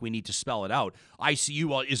sometimes I think we need to spell it out.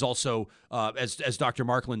 ICU is also, as Dr.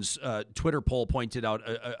 Markland's Twitter poll pointed out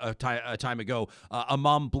a time ago, a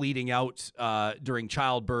mom bleeding out during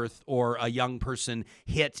childbirth, or a young person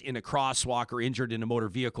hit in a crosswalk or injured in a motor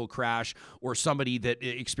vehicle crash, or somebody that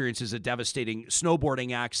experiences a devastating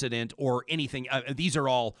snowboarding accident or anything. These are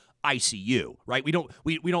all ICU, right? We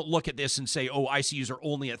don't look at this and say, oh, ICUs are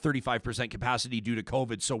only at 35% capacity due to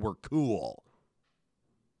COVID, so we're cool.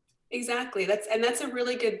 Exactly. That's a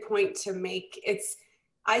really good point to make.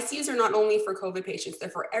 ICUs are not only for COVID patients, they're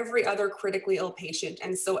for every other critically ill patient.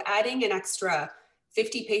 And so adding an extra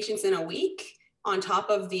 50 patients in a week on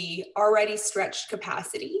top of the already stretched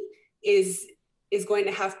capacity is going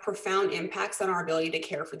to have profound impacts on our ability to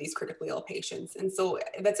care for these critically ill patients. And so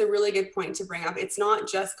that's a really good point to bring up. It's not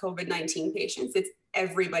just COVID-19 patients, it's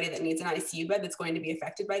everybody that needs an ICU bed that's going to be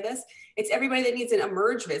affected by this. It's everybody that needs an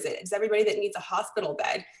emerge visit. It's everybody that needs a hospital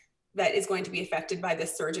bed that is going to be affected by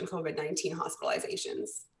this surge in COVID-19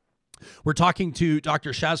 hospitalizations. We're talking to Dr.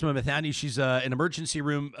 Shazma Mithani. She's an emergency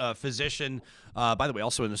room physician, by the way,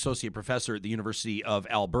 also an associate professor at the University of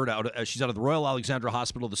Alberta. She's out of the Royal Alexandra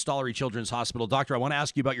Hospital, the Stollery Children's Hospital. Doctor, I want to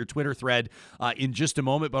ask you about your Twitter thread in just a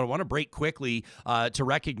moment, but I want to break quickly to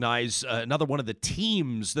recognize another one of the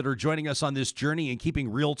teams that are joining us on this journey and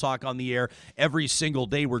keeping Real Talk on the air every single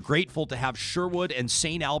day. We're grateful to have Sherwood and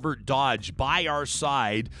St. Albert Dodge by our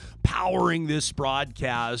side, powering this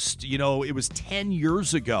broadcast. You know, it was 10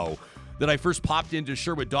 years ago that I first popped into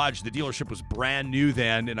Sherwood Dodge. The dealership was brand new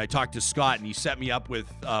then, and I talked to Scott, and he set me up with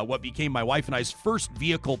what became my wife and I's first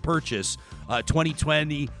vehicle purchase,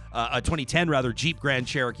 2010 Jeep Grand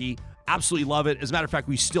Cherokee. Absolutely love it. As a matter of fact,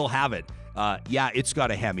 we still have it. Yeah, it's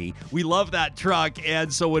got a Hemi. We love that truck.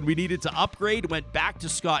 And so when we needed to upgrade, went back to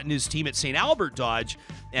Scott and his team at St. Albert Dodge,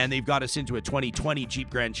 and they've got us into a 2020 Jeep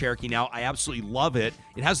Grand Cherokee now. I absolutely love it.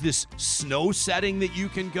 It has this snow setting that you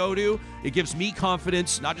can go to. It gives me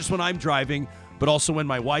confidence, not just when I'm driving, but also when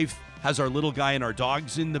my wife has our little guy and our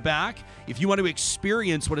dogs in the back. If you want to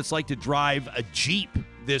experience what it's like to drive a Jeep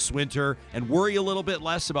this winter and worry a little bit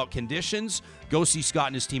less about conditions, go see Scott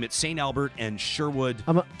and his team at St. Albert and Sherwood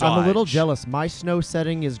Dodge. I'm a little jealous. My snow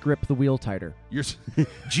setting is grip the wheel tighter.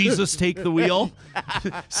 Jesus take the wheel.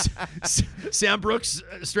 Sam Brooks'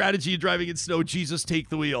 strategy of driving in snow, Jesus take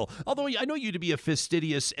the wheel. Although I know you to be a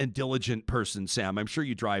fastidious and diligent person, Sam. I'm sure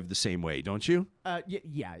you drive the same way, don't you?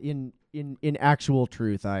 Yeah. In actual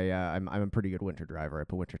truth, I'm a pretty good winter driver. I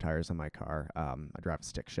put winter tires on my car. I drive a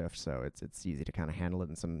stick shift, so it's easy to kind of handle it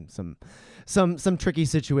in some tricky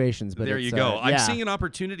situations. But there you go. Yeah. I'm seeing an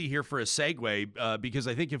opportunity here for a segue because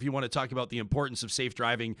I think if you want to talk about the importance of safe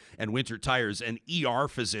driving and winter tires, an ER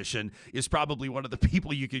physician is probably one of the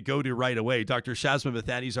people you could go to right away. Dr. Shazma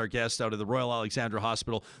Mithani is our guest out of the Royal Alexandra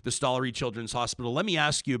Hospital, the Stollery Children's Hospital. Let me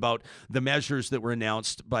ask you about the measures that were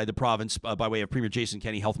announced by the province by way of Premier Jason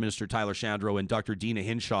Kenney, Health Minister Tyler Shandro, and Dr. Dina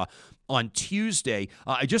Hinshaw on Tuesday.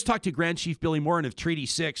 I just talked to Grand Chief Billy Morin of Treaty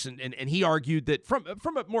 6, and he argued that from a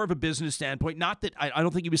more of a business standpoint, not that I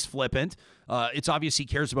don't think he was flippant. It's obvious he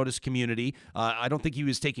cares about his community. I don't think he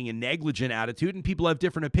was taking a negligent attitude, and people have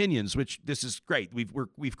different opinions, which this is great.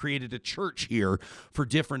 We've created a church here for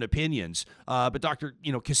different opinions. But Doctor,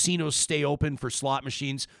 casinos stay open for slot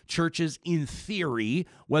machines. Churches, in theory,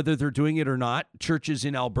 whether they're doing it or not, churches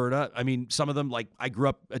in Alberta, I mean, some of them, like I grew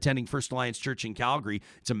up attending First Alliance Church in Calgary.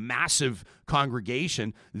 It's a massive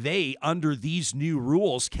congregation. They, under these new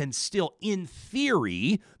rules, can still, in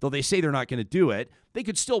theory, though they say they're not going to do it, they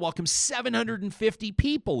could still welcome 750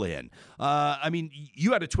 people in. I mean,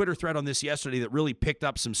 you had a Twitter thread on this yesterday that really picked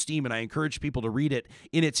up some steam, and I encourage people to read it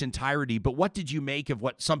in its entirety. But what did you make of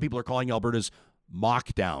what some people are calling Alberta's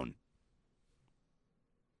mockdown?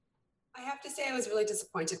 I have to say I was really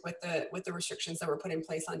disappointed with the restrictions that were put in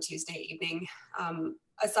place on Tuesday evening.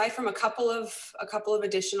 Aside from a couple of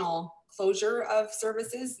additional closure of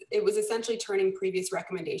services, it was essentially turning previous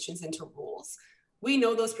recommendations into rules. We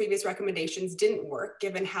know those previous recommendations didn't work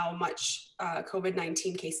given how much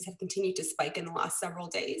COVID-19 cases have continued to spike in the last several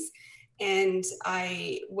days. And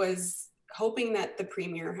I was hoping that the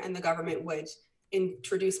Premier and the government would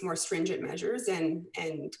introduce more stringent measures and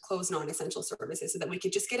close non-essential services so that we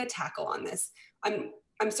could just get a tackle on this. I'm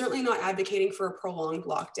certainly not advocating for a prolonged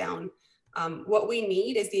lockdown. What we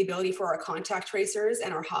need is the ability for our contact tracers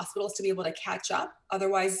and our hospitals to be able to catch up.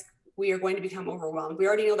 Otherwise, we are going to become overwhelmed. We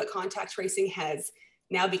already know that contact tracing has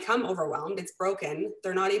now become overwhelmed. It's broken.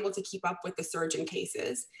 They're not able to keep up with the surge in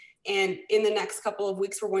cases. And in the next couple of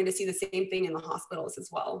weeks, we're going to see the same thing in the hospitals as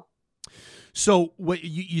well. So what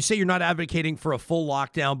you say you're not advocating for a full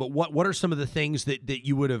lockdown, but what are some of the things that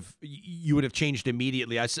you would have changed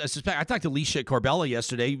immediately? I suspect I talked to Alicia Corbella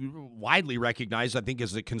yesterday, widely recognized, I think,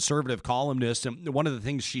 as a conservative columnist. And one of the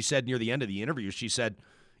things she said near the end of the interview, she said,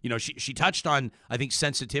 she touched on, I think,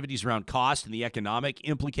 sensitivities around cost and the economic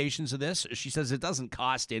implications of this. She says it doesn't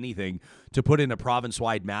cost anything to put in a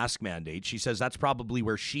province-wide mask mandate. She says that's probably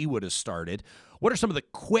where she would have started. What are some of the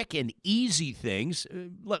quick and easy things?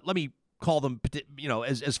 Let me call them,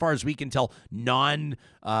 as far as we can tell,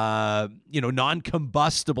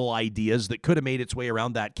 non-combustible ideas that could have made its way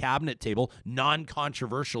around that cabinet table,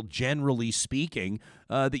 non-controversial, generally speaking,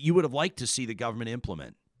 that you would have liked to see the government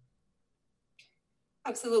implement.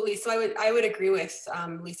 Absolutely. So I would agree with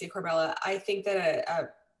Alicia Corbella. I think that a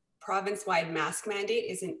province-wide mask mandate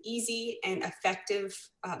is an easy and effective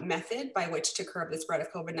method by which to curb the spread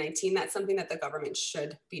of COVID-19. That's something that the government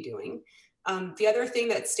should be doing. The other thing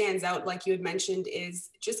that stands out, like you had mentioned, is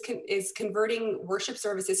is converting worship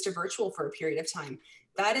services to virtual for a period of time.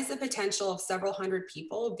 That is the potential of several hundred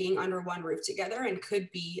people being under one roof together and could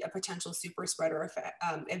be a potential super spreader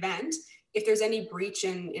event if there's any breach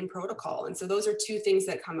in protocol. And so those are two things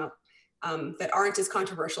that come up that aren't as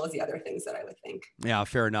controversial as the other things that I would think. Yeah,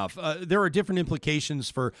 fair enough. There are different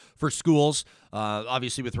implications for schools,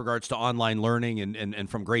 obviously with regards to online learning and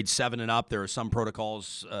from grade 7 and up, there are some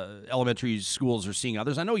protocols elementary schools are seeing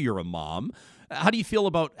others. I know you're a mom. How do you feel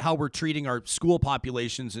about how we're treating our school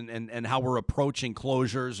populations and how we're approaching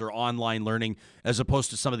closures or online learning as opposed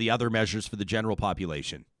to some of the other measures for the general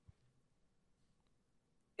population?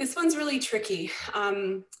 This one's really tricky.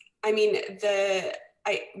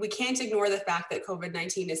 We can't ignore the fact that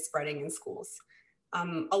COVID-19 is spreading in schools.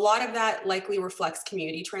 A lot of that likely reflects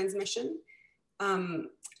community transmission.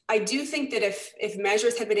 I do think that if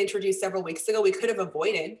measures had been introduced several weeks ago, we could have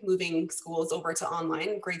avoided moving schools over to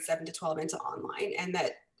online, grade 7 to 12 into online, and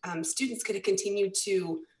that students could have continued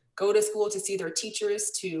to go to school to see their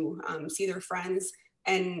teachers, to see their friends.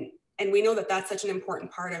 And we know that that's such an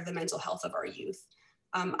important part of the mental health of our youth.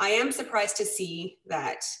 I am surprised to see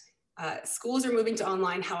that schools are moving to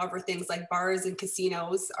online. However, things like bars and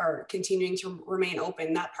casinos are continuing to remain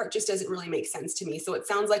open. That part just doesn't really make sense to me. So it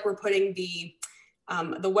sounds like we're putting the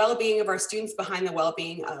well-being of our students behind the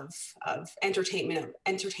well-being of entertainment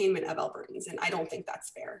of Albertans, and I don't think that's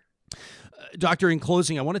fair. Doctor, in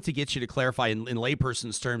closing, I wanted to get you to clarify in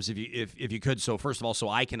layperson's terms, if you could. So first of all, so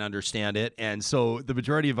I can understand it, and so the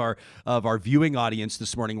majority of our viewing audience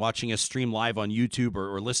this morning, watching us stream live on YouTube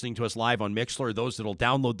or listening to us live on Mixlr, those that'll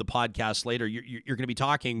download the podcast later, you're going to be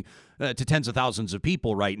talking to tens of thousands of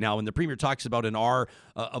people right now. And the Premier talks about an R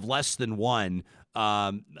of less than 1.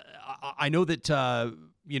 I know that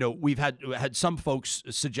we've had some folks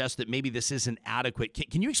suggest that maybe this isn't adequate.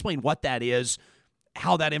 Can you explain what that is,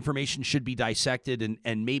 how that information should be dissected,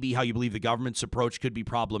 and maybe how you believe the government's approach could be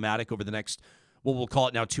problematic over the next, well, we'll call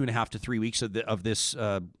it now 2.5 to 3 weeks of this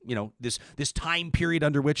this time period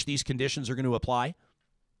under which these conditions are going to apply?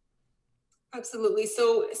 Absolutely.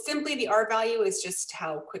 So simply the R value is just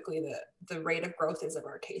how quickly the rate of growth is of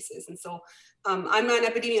our cases. And so I'm not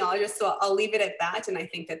an epidemiologist, so I'll leave it at that. And I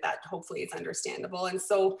think that hopefully is understandable. And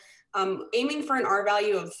so aiming for an R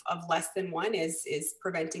value of less than 1 is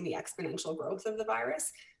preventing the exponential growth of the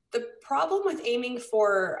virus. The problem with aiming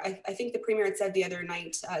for, I think the Premier had said the other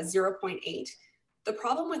night, 0.8. The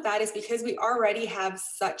problem with that is because we already have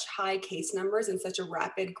such high case numbers and such a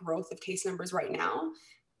rapid growth of case numbers right now,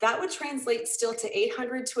 that would translate still to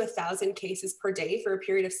 800 to 1,000 cases per day for a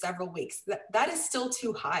period of several weeks. That is still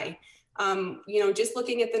too high. Just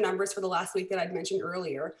looking at the numbers for the last week that I'd mentioned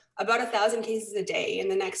earlier, about 1,000 cases a day. And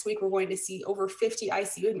the next week, we're going to see over 50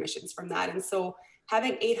 ICU admissions from that. And so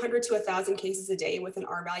having 800 to 1,000 cases a day with an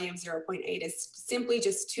R value of 0.8 is simply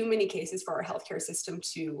just too many cases for our healthcare system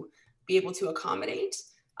to be able to accommodate.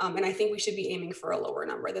 And I think we should be aiming for a lower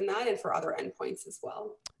number than that and for other endpoints as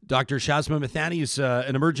well. Dr. Shazma Mithani is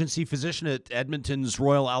an emergency physician at Edmonton's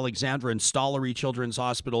Royal Alexandra and Stollery Children's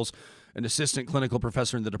Hospitals, an assistant clinical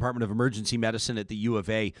professor in the Department of Emergency Medicine at the U of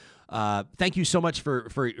A. Thank you so much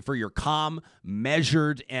for your calm,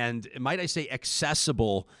 measured, and might I say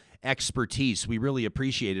accessible expertise. We really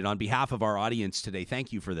appreciate it. On behalf of our audience today,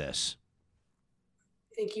 thank you for this.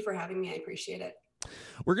 Thank you for having me. I appreciate it.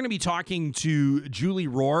 We're going to be talking to Julie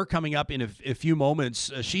Rohr coming up in a few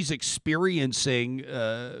moments. She's experiencing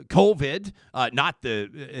COVID, not the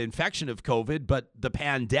infection of COVID, but the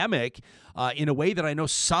pandemic in a way that I know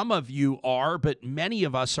some of you are, but many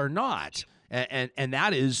of us are not. And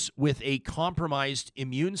that is with a compromised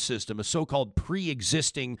immune system, a so-called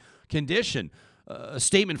pre-existing condition. A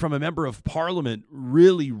statement from a member of parliament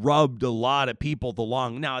really rubbed a lot of people the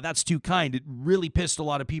wrong. Now, that's too kind. It really pissed a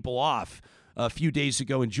lot of people off a few days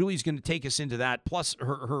ago, and Julie's going to take us into that, plus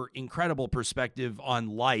her incredible perspective on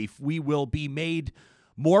life. We will be made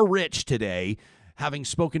more rich today, having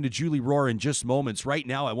spoken to Julie Rohr in just moments. Right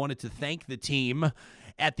now, I wanted to thank the team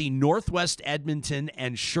at the Northwest Edmonton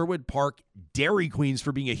and Sherwood Park Dairy Queens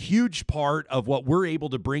for being a huge part of what we're able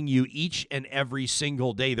to bring you each and every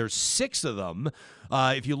single day. There's 6 of them.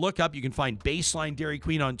 If you look up, you can find Baseline Dairy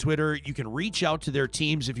Queen on Twitter. You can reach out to their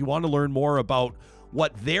teams if you want to learn more about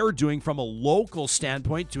what they're doing from a local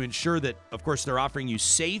standpoint to ensure that, of course, they're offering you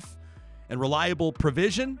safe and reliable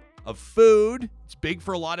provision of food. It's big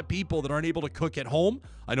for a lot of people that aren't able to cook at home.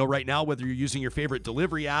 I know right now, whether you're using your favorite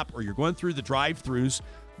delivery app or you're going through the drive-thrus,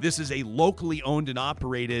 this is a locally owned and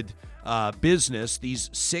operated business.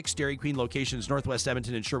 These 6 Dairy Queen locations, Northwest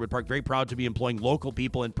Edmonton and Sherwood Park, very proud to be employing local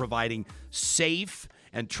people and providing safe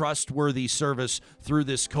and trustworthy service through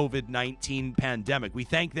this COVID-19 pandemic. We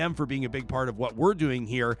thank them for being a big part of what we're doing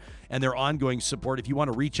here and their ongoing support. If you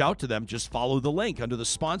want to reach out to them, just follow the link under the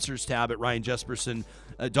sponsors tab at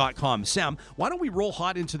ryanjesperson.com. Sam, why don't we roll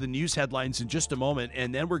hot into the news headlines in just a moment,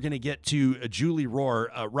 and then we're going to get to Julie Rohr.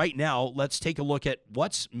 Right now, let's take a look at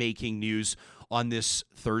what's making news on this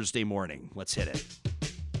Thursday morning. Let's hit it.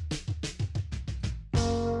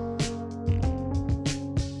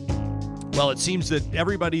 Well, it seems that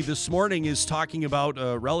everybody this morning is talking about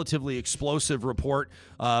a relatively explosive report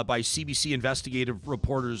by CBC investigative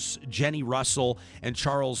reporters Jenny Russell and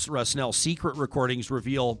Charles Rusnell. Secret recordings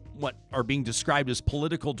reveal what are being described as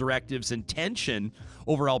political directives and tension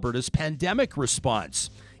over Alberta's pandemic response.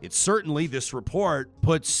 It certainly, this report,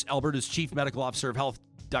 puts Alberta's Chief Medical Officer of Health,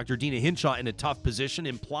 Dr. Dina Hinshaw, in a tough position,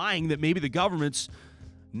 implying that maybe the government's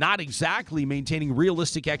not exactly maintaining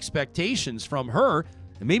realistic expectations from her,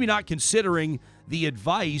 and maybe not considering the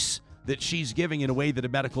advice that she's giving in a way that a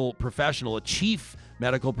medical professional, a chief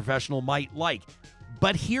medical professional, might like.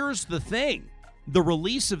 But here's the thing. The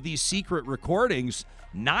release of these secret recordings,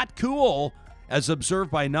 not cool, as observed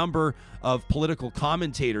by a number of political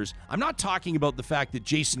commentators. I'm not talking about the fact that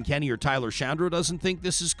Jason Kenney or Tyler Shandro doesn't think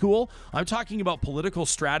this is cool. I'm talking about political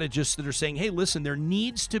strategists that are saying, hey, listen, there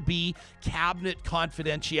needs to be cabinet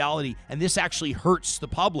confidentiality, and this actually hurts the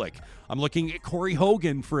public. I'm looking at Corey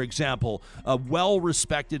Hogan, for example, a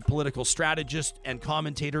well-respected political strategist and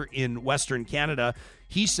commentator in Western Canada.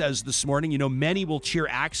 He says this morning, many will cheer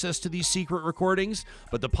access to these secret recordings,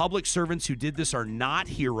 but the public servants who did this are not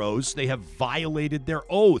heroes. They have violated their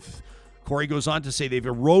oath. Corey goes on to say they've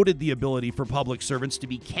eroded the ability for public servants to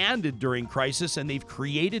be candid during crisis, and they've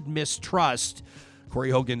created mistrust.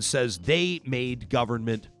 Corey Hogan says they made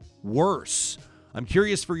government worse. I'm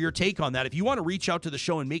curious for your take on that. If you want to reach out to the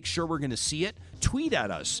show and make sure we're going to see it, tweet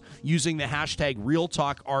at us using the hashtag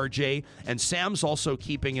RealTalkRJ. And Sam's also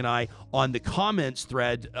keeping an eye on the comments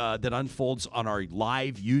thread that unfolds on our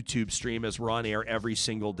live YouTube stream as we're on air every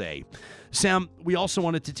single day. Sam, we also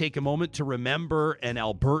wanted to take a moment to remember an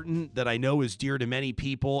Albertan that I know is dear to many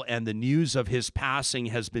people, and the news of his passing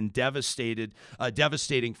has been devastating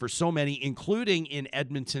for so many, including in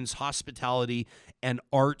Edmonton's hospitality and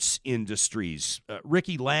arts industries.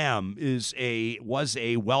 Ricky Lamb was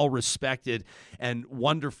a well-respected and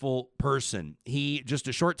wonderful person. He, just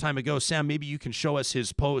a short time ago, Sam, maybe you can show us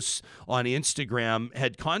his posts on Instagram,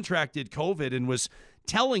 had contracted COVID and was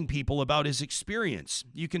telling people about his experience.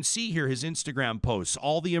 You can see here his Instagram posts,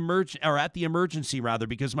 at the emergency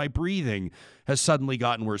because my breathing has suddenly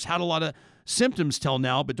gotten worse. Had a lot of symptoms till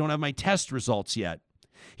now, but don't have my test results yet.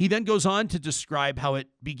 He then goes on to describe how it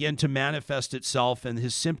began to manifest itself and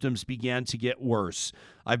his symptoms began to get worse.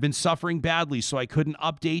 I've been suffering badly, so I couldn't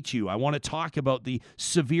update you. I want to talk about the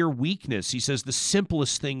severe weakness. He says the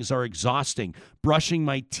simplest things are exhausting. Brushing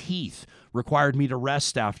my teeth required me to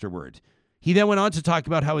rest afterward. He then went on to talk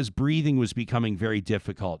about how his breathing was becoming very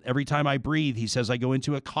difficult. Every time I breathe, he says, I go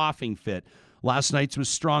into a coughing fit. Last night's was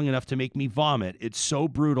strong enough to make me vomit. It's so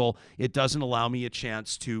brutal, it doesn't allow me a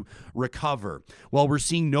chance to recover. Well, we're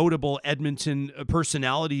seeing notable Edmonton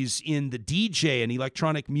personalities in the DJ and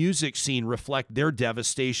electronic music scene reflect their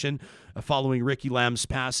devastation following Ricky Lamb's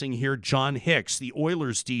passing here. John Hicks, the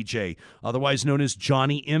Oilers DJ, otherwise known as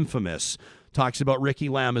Johnny Infamous, talks about Ricky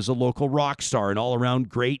Lamb as a local rock star, an all-around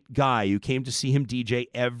great guy who came to see him DJ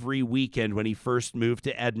every weekend when he first moved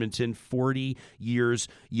to Edmonton, 40 years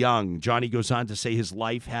young. Johnny goes on to say his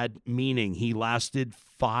life had meaning. He lasted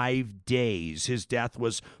 5 days. His death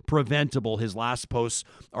was preventable. His last posts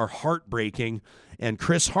are heartbreaking. And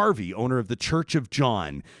Chris Harvey, owner of the Church of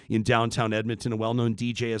John in downtown Edmonton, a well-known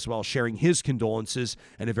DJ as well, sharing his condolences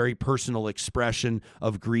and a very personal expression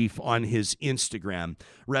of grief on his Instagram.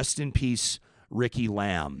 Rest in peace, Ricky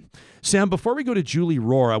Lamb. Sam, before we go to Julie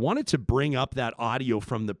Rohr, I wanted to bring up that audio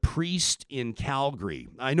from the priest in Calgary.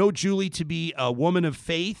 I know Julie to be a woman of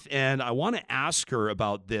faith, and I want to ask her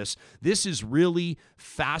about this. This is really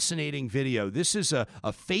fascinating video. This is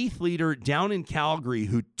a faith leader down in Calgary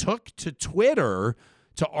who took to Twitter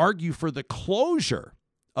to argue for the closure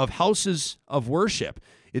of houses of worship.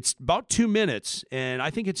 It's about 2 minutes, and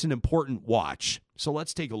I think it's an important watch. So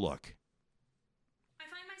let's take a look.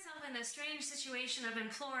 In the strange situation of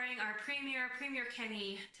imploring our Premier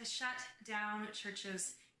Kenney, to shut down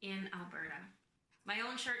churches in Alberta. My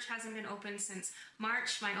own church hasn't been open since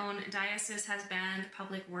March. My own diocese has banned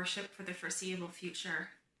public worship for the foreseeable future.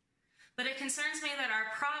 But it concerns me that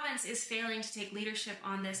our province is failing to take leadership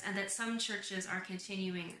on this and that some churches are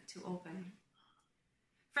continuing to open.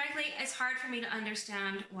 Frankly, it's hard for me to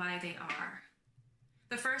understand why they are.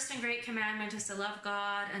 The first and great commandment is to love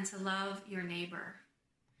God and to love your neighbor.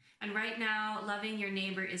 And right now, loving your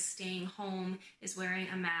neighbor is staying home, is wearing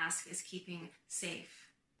a mask, is keeping safe.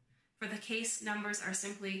 For the case numbers are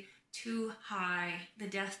simply too high. The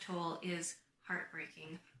death toll is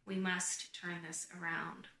heartbreaking. We must turn this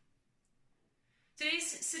around. Today's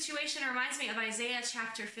situation reminds me of Isaiah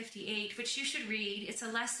chapter 58, which you should read. It's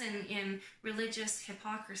a lesson in religious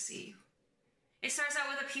hypocrisy. It starts out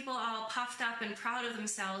with a people all puffed up and proud of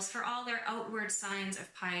themselves for all their outward signs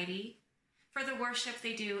of piety, for the worship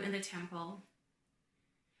they do in the temple.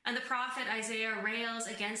 And the prophet Isaiah rails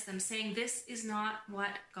against them, saying, this is not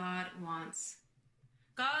what God wants.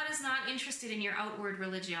 God is not interested in your outward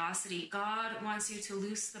religiosity. God wants you to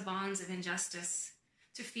loose the bonds of injustice,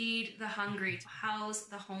 to feed the hungry, to house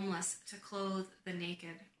the homeless, to clothe the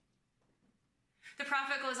naked. The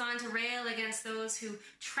prophet goes on to rail against those who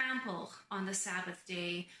trample on the Sabbath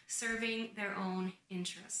day, serving their own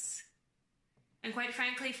interests. And quite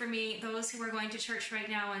frankly, for me, those who are going to church right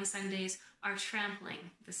now on Sundays are trampling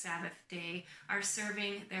the Sabbath day, are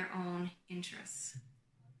serving their own interests.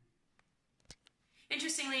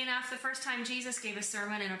 Interestingly enough, the first time Jesus gave a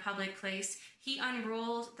sermon in a public place, he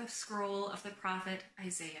unrolled the scroll of the prophet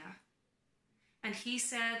Isaiah. And he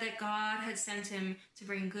said that God had sent him to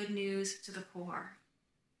bring good news to the poor.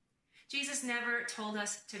 Jesus never told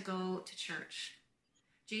us to go to church.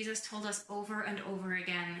 Jesus told us over and over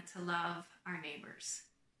again to love our neighbors.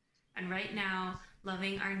 And right now,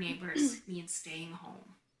 loving our neighbors means staying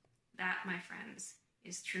home. That, my friends,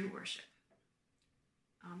 is true worship.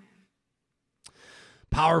 Amen.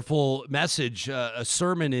 Powerful message, a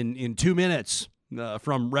sermon in 2 minutes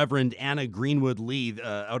from Reverend Anna Greenwood Lee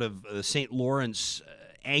out of the St. Lawrence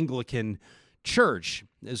Anglican Church,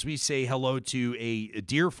 as we say hello to a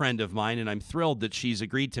dear friend of mine, and I'm thrilled that she's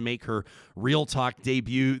agreed to make her Real Talk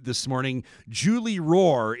debut this morning, Julie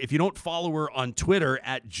Rohr. If you don't follow her on Twitter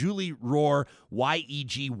at Julie Rohr,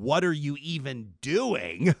 YEG, what are you even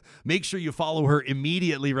doing? Make sure you follow her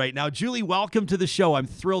immediately right now. Julie, welcome to the show. I'm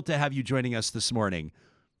thrilled to have you joining us this morning.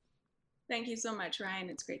 Thank you so much, Ryan.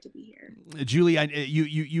 It's great to be here. Julie,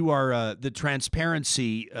 you are the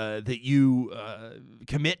transparency that you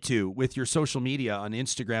commit to with your social media on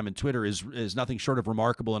Instagram and Twitter is nothing short of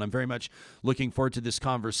remarkable, and I'm very much looking forward to this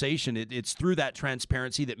conversation. It's through that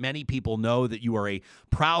transparency that many people know that you are a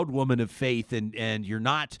proud woman of faith, and you're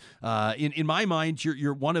not in my mind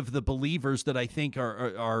you're one of the believers that I think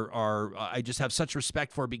are I just have such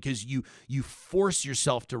respect for, because you force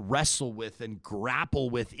yourself to wrestle with and grapple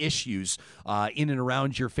with issues in and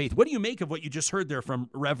around your faith. What do you make of what you just heard there from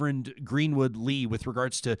Reverend Greenwood Lee with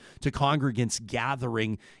regards to congregants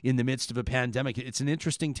gathering in the midst of a pandemic? It's an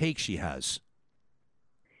interesting take she has.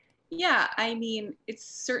 Yeah, I mean, it's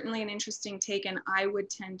certainly an interesting take, and I would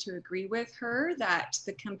tend to agree with her that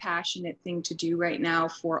the compassionate thing to do right now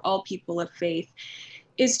for all people of faith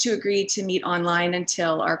is to agree to meet online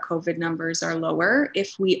until our COVID numbers are lower.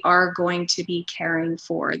 If we are going to be caring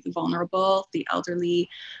for the vulnerable, the elderly,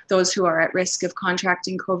 those who are at risk of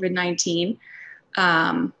contracting COVID-19.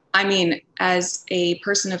 I mean, as a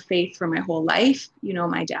person of faith for my whole life, you know,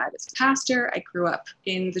 my dad is a pastor. I grew up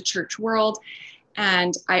in the church world,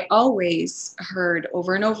 and I always heard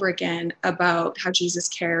over and over again about how Jesus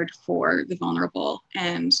cared for the vulnerable.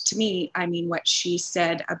 And to me, I mean, what she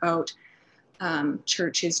said about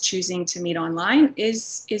churches choosing to meet online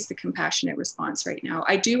is the compassionate response right now.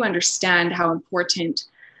 I do understand how important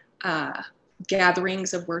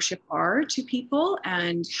gatherings of worship are to people,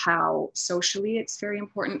 and how socially it's very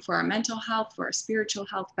important for our mental health, for our spiritual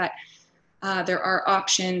health, but there are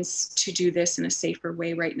options to do this in a safer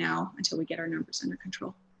way right now until we get our numbers under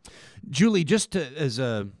control. Julie, just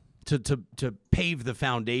to pave the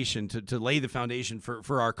foundation, to lay the foundation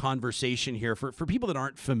for our conversation here, for people that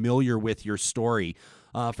aren't familiar with your story,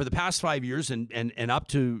 for the past 5 years and up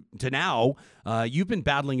to now, you've been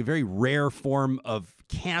battling a very rare form of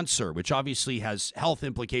cancer, which obviously has health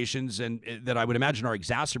implications and that I would imagine are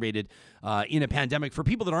exacerbated in a pandemic. For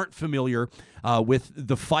people that aren't familiar with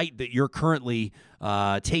the fight that you're currently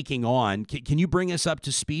taking on, can you bring us up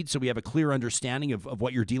to speed so we have a clear understanding of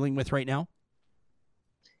what you're dealing with right now?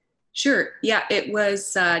 Sure. Yeah, it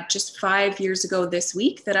was just 5 years ago this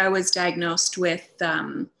week that I was diagnosed with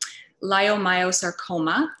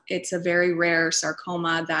leiomyosarcoma. It's a very rare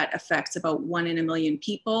sarcoma that affects about 1 in a million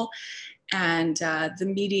people. And the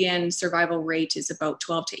median survival rate is about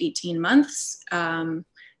 12 to 18 months.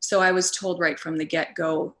 So I was told right from the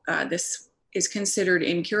get-go, this is considered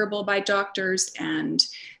incurable by doctors, and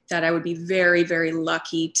that I would be very, very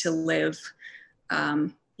lucky to live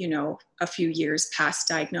a few years past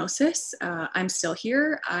diagnosis. I'm still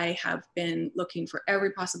here. I have been looking for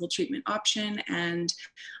every possible treatment option, and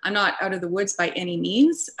I'm not out of the woods by any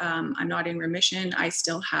means. I'm not in remission. I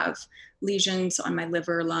still have lesions on my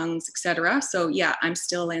liver, lungs, etc. So yeah, I'm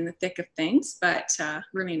still in the thick of things, but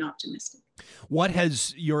remain optimistic. What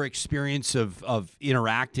has your experience of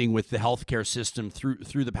interacting with the healthcare system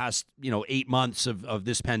through the past 8 months of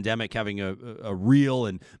this pandemic having a real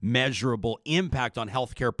and measurable impact on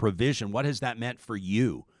healthcare provision? What has that meant for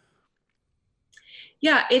you?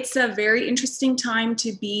 Yeah, it's a very interesting time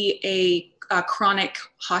to be a chronic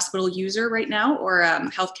hospital user right now, or a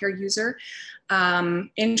healthcare user.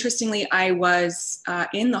 Interestingly, I was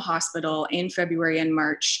in the hospital in February and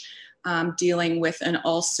March, dealing with an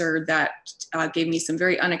ulcer that gave me some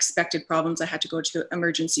very unexpected problems. I had to go to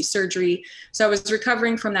emergency surgery. So I was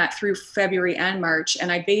recovering from that through February and March,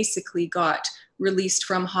 and I basically got released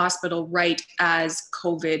from hospital right as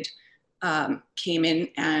COVID came in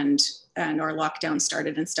and our lockdown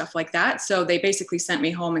started and stuff like that. So they basically sent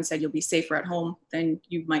me home and said, you'll be safer at home than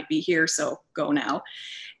you might be here, so go now.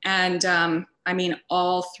 And I mean,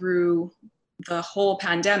 all through the whole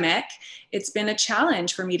pandemic, it's been a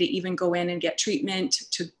challenge for me to even go in and get treatment.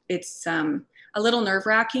 It's a little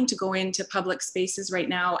nerve-wracking to go into public spaces right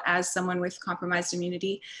now as someone with compromised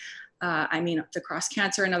immunity. I mean, the Cross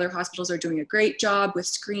Cancer and other hospitals are doing a great job with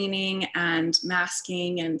screening and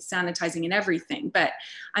masking and sanitizing and everything. But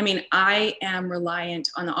I mean, I am reliant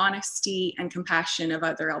on the honesty and compassion of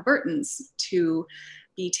other Albertans to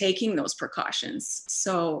be taking those precautions.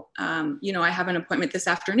 So, I have an appointment this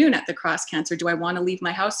afternoon at the Cross Cancer. Do I want to leave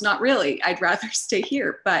my house? Not really. I'd rather stay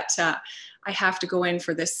here, but I have to go in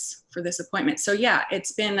for this appointment. So yeah,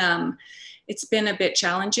 it's been a bit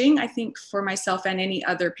challenging, I think, for myself and any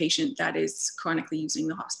other patient that is chronically using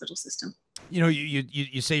the hospital system.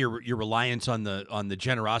 You say you're reliant on the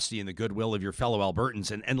generosity and the goodwill of your fellow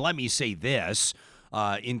Albertans, and let me say this: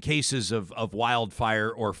 in cases of wildfire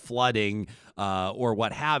or flooding or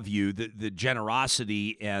what have you, the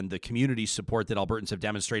generosity and the community support that Albertans have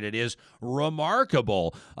demonstrated is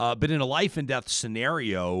remarkable. But in a life and death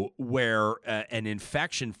scenario where an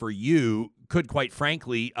infection for you could, quite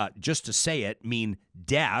frankly, just to say it, mean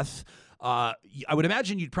death, I would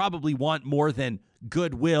imagine you'd probably want more than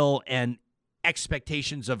goodwill and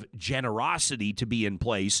expectations of generosity to be in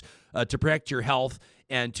place to protect your health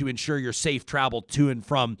and to ensure your safe travel to and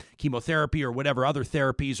from chemotherapy or whatever other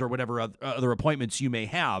therapies or whatever other appointments you may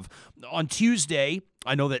have. On Tuesday,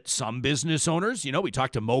 I know that some business owners, we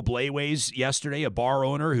talked to Mo Blayways yesterday, a bar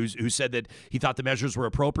owner who said that he thought the measures were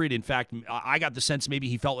appropriate. In fact, I got the sense maybe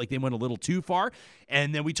he felt like they went a little too far.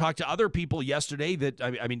 And then we talked to other people yesterday that,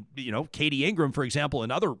 I mean, Katie Ingram, for example,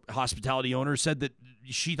 another hospitality owner, said that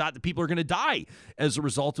she thought that people are going to die as a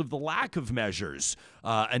result of the lack of measures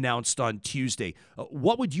announced on Tuesday.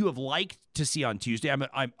 What would you have liked to see on Tuesday?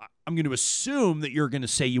 I'm going to assume that you're going to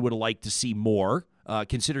say you would have liked to see more,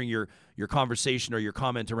 considering your conversation or your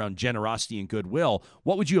comment around generosity and goodwill.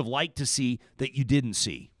 What would you have liked to see that you didn't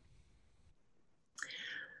see?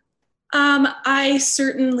 I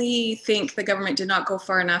certainly think the government did not go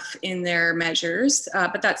far enough in their measures,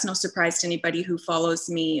 but that's no surprise to anybody who follows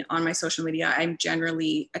me on my social media. I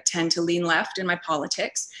generally tend to lean left in my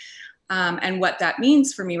politics. And what that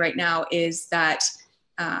means for me right now is that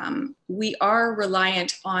we are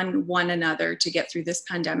reliant on one another to get through this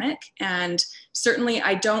pandemic. And certainly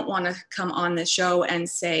I don't want to come on this show and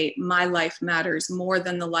say my life matters more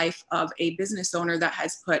than the life of a business owner that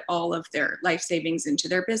has put all of their life savings into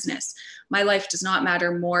their business. My life does not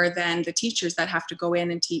matter more than the teachers that have to go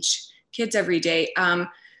in and teach kids every day. I'm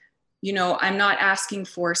not asking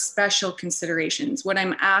for special considerations. What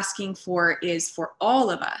I'm asking for is for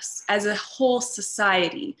all of us as a whole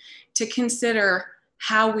society to consider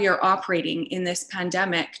how we are operating in this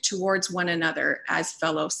pandemic towards one another as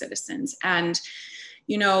fellow citizens. And,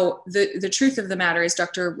 the truth of the matter is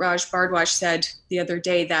Dr. Raj Bardwaj said the other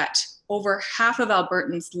day that over half of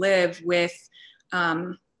Albertans live with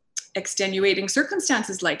extenuating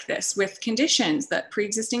circumstances like this, with conditions, that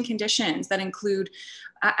pre-existing conditions that include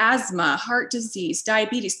asthma, heart disease,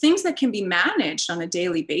 diabetes, things that can be managed on a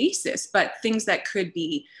daily basis, but things that could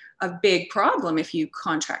be a big problem if you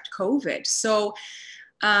contract COVID. So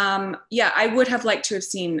I would have liked to have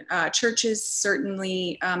seen churches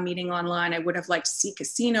certainly meeting online. I would have liked to see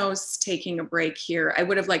casinos taking a break here. I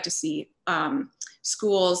would have liked to see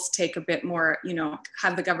schools take a bit more,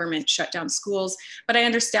 have the government shut down schools. But I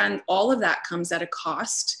understand all of that comes at a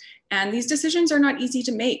cost. And these decisions are not easy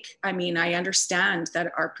to make. I mean, I understand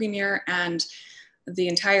that our premier and the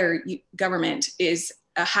entire government is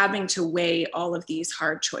having to weigh all of these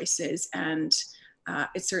hard choices. And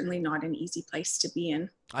it's certainly not an easy place to be in.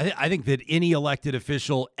 I think that any elected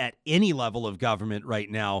official at any level of government right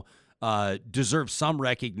now deserves some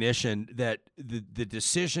recognition that the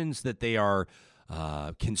decisions that they are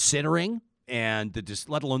considering and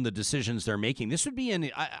let alone the decisions they're making. This would be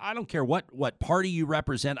I don't care what party you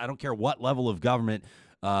represent. I don't care what level of government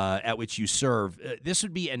at which you serve. This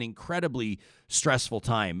would be an incredibly stressful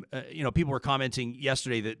time. People were commenting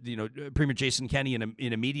yesterday that, Premier Jason Kenney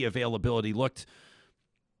in a media availability looked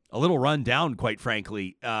a little run down, quite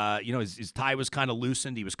frankly. His tie was kind of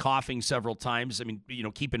loosened. He was coughing several times. I mean,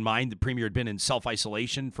 keep in mind the premier had been in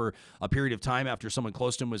self-isolation for a period of time after someone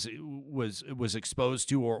close to him was exposed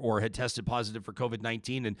to or had tested positive for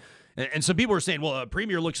COVID-19. And some people were saying, well, a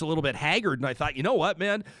premier looks a little bit haggard. And I thought, you know what,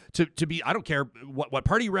 man, to be, I don't care what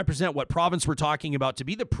party you represent, what province we're talking about, to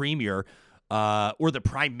be the premier or the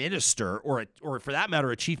prime minister, or for that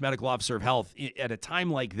matter, a chief medical officer of health at a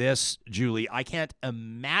time like this, Julie, I can't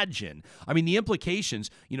imagine. I mean, the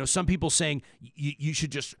implications, some people saying you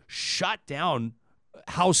should just shut down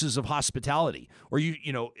houses of hospitality, or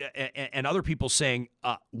and other people saying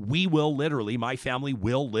we will literally, my family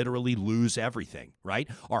will literally lose everything. Right,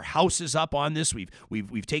 our house is up on this.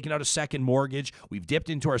 We've taken out a second mortgage. We've dipped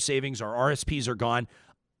into our savings. Our RSPs are gone.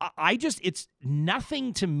 It's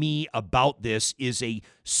nothing to me about this is a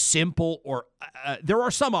simple or there are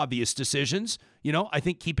some obvious decisions. I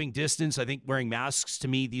think keeping distance, I think wearing masks, to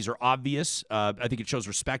me, these are obvious. I think it shows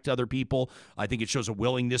respect to other people. I think it shows a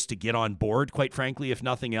willingness to get on board, quite frankly, if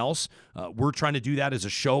nothing else. We're trying to do that as a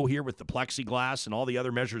show here with the plexiglass and all the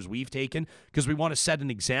other measures we've taken because we want to set an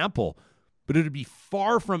example. But it would be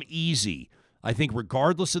far from easy, I think,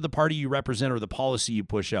 regardless of the party you represent or the policy you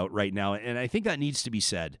push out right now. And I think that needs to be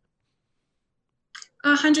said.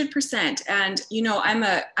 100%. And,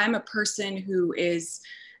 I'm a person who is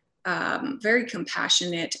very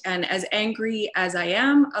compassionate, and as angry as I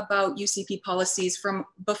am about UCP policies from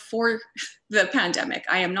before the pandemic.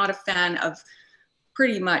 I am not a fan of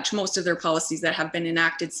pretty much most of their policies that have been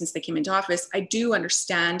enacted since they came into office. I do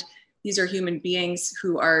understand these are human beings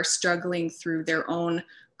who are struggling through their own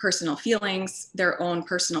personal feelings, their own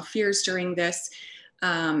personal fears during this,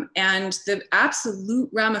 and the absolute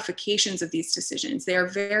ramifications of these decisions. They are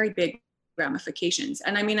very big ramifications.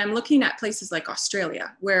 And I mean, I'm looking at places like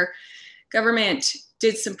Australia, where government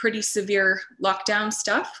did some pretty severe lockdown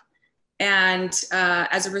stuff. And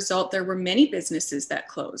as a result, there were many businesses that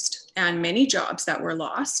closed and many jobs that were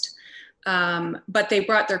lost. But they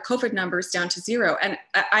brought their COVID numbers down to zero. And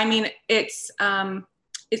I mean, to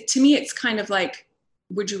me, it's kind of like,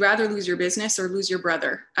 would you rather lose your business or lose your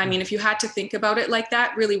brother? I mean, if you had to think about it like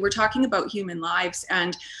that, really, we're talking about human lives.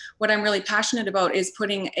 And what I'm really passionate about is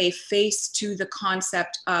putting a face to the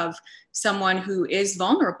concept of someone who is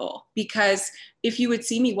vulnerable. Because if you would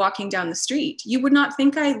see me walking down the street, you would not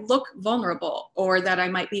think I look vulnerable or that I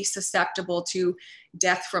might be susceptible to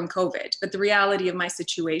death from COVID. But the reality of my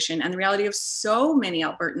situation, and the reality of so many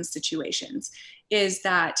Albertan situations, is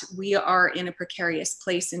that we are in a precarious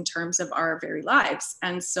place in terms of our very lives.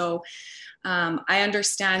 And so I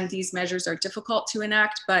understand these measures are difficult to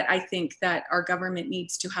enact, but I think that our government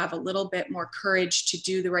needs to have a little bit more courage to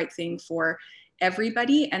do the right thing for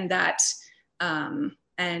everybody. And that,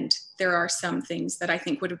 and there are some things that I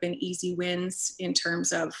think would have been easy wins in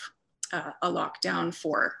terms of a lockdown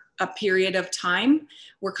for a period of time.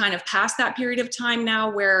 We're kind of past that period of time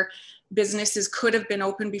now where businesses could have been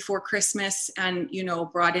open before Christmas and,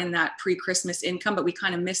 brought in that pre-Christmas income, but we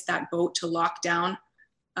kind of missed that boat to lock down,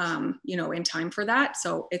 in time for that.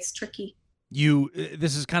 So it's tricky.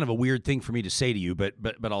 This is kind of a weird thing for me to say to you, but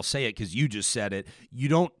I'll say it because you just said it. You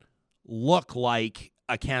don't look like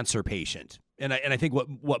a cancer patient. And I think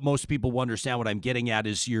what most people will understand what I'm getting at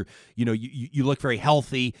is you look very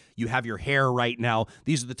healthy. You have your hair right now.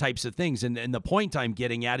 These are the types of things. And the point I'm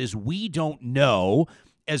getting at is we don't know,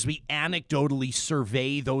 as we anecdotally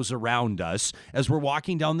survey those around us, as we're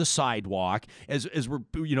walking down the sidewalk, as we're,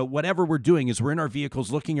 whatever we're doing, as we're in our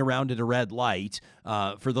vehicles looking around at a red light,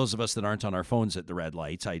 for those of us that aren't on our phones at the red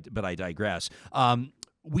lights, but I digress.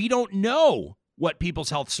 We don't know what people's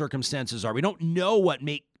health circumstances are. We don't know what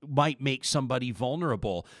might make somebody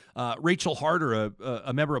vulnerable. Rachel Harder,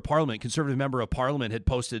 a member of parliament, conservative member of parliament, had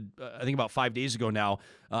posted, I think about 5 days ago now,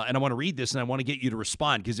 and I want to read this and I want to get you to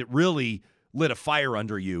respond because it really lit a fire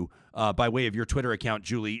under you by way of your Twitter account,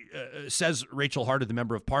 Julie. Says Rachel Harder, the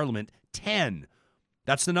member of parliament, 10.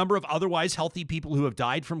 That's the number of otherwise healthy people who have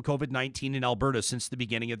died from COVID-19 in Alberta since the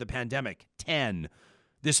beginning of the pandemic. 10.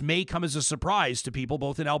 This may come as a surprise to people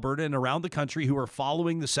both in Alberta and around the country who are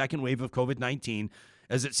following the second wave of COVID-19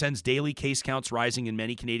 as it sends daily case counts rising in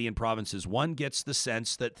many Canadian provinces. One gets the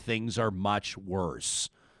sense that things are much worse.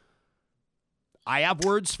 I have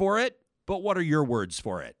words for it, but what are your words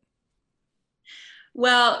for it?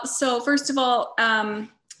 Well, so first of all,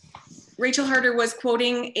 Rachel Harder was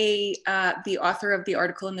quoting the author of the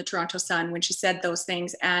article in the Toronto Sun when she said those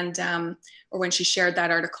things, and or when she shared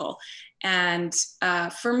that article. And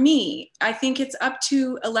for me, I think it's up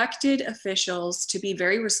to elected officials to be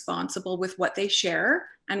very responsible with what they share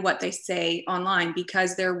and what they say online,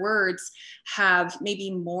 because their words have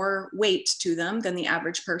maybe more weight to them than the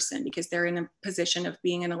average person, because they're in a position of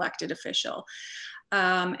being an elected official.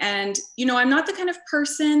 And, I'm not the kind of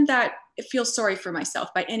person that feels sorry for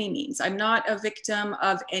myself by any means. I'm not a victim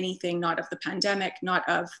of anything, not of the pandemic, not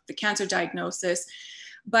of the cancer diagnosis.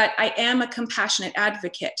 but I am a compassionate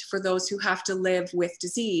advocate for those who have to live with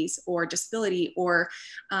disease or disability or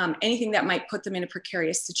anything that might put them in a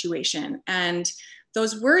precarious situation. And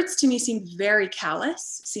those words to me seemed very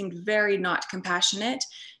callous, seemed very not compassionate.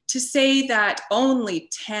 To say that only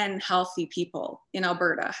 10 healthy people in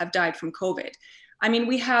Alberta have died from COVID. I mean,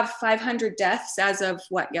 we have 500 deaths as of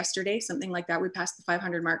yesterday, something like that. We passed the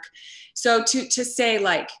 500 mark. So to say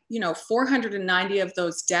 490 of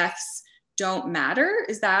those deaths don't matter,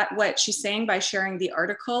 is that what she's saying by sharing the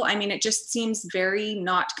article? I mean, it just seems very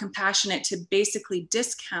not compassionate to basically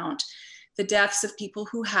discount the deaths of people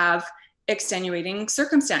who have extenuating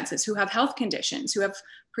circumstances, who have health conditions, who have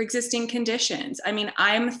pre-existing conditions. I mean,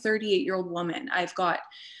 I'm a 38-year-old woman. I've got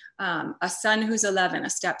a son who's 11, a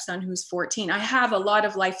stepson who's 14. I have a lot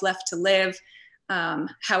of life left to live,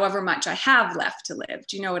 however much I have left to live.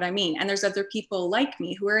 Do you know what I mean? And there's other people like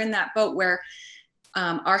me who are in that boat where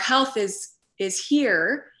our health is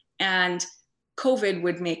here and COVID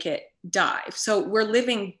would make it dive. So we're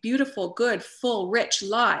living beautiful, good, full, rich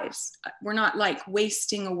lives. We're not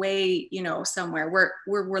wasting away, somewhere.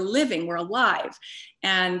 We're living, we're alive.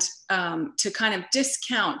 And to kind of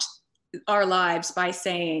discount our lives by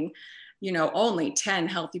saying, only 10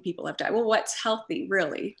 healthy people have died. Well, what's healthy,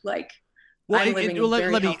 really? I'm living a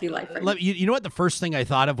very healthy life right now. You know what the first thing I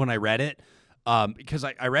thought of when I read it? Because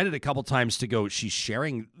I read it a couple times to go, she's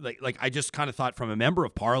sharing, I just kind of thought from a member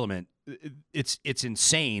of parliament, it's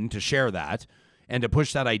insane to share that and to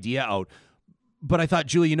push that idea out. But I thought,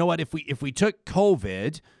 Julie, you know what? If we took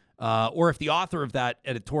COVID, or if the author of that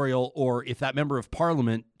editorial, or if that member of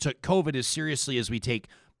parliament took COVID as seriously as we take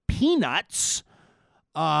peanuts,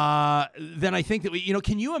 then I think that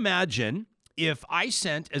can you imagine if I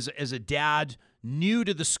sent as a dad new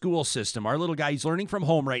to the school system, our little guy, he's learning from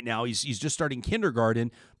home right now. He's just starting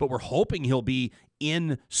kindergarten, but we're hoping he'll be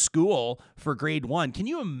in school for grade 1. Can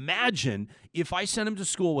you imagine if I sent him to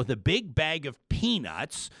school with a big bag of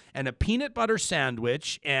peanuts and a peanut butter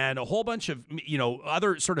sandwich and a whole bunch of,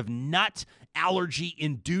 other sort of nut allergy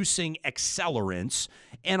inducing accelerants?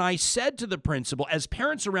 And I said to the principal, as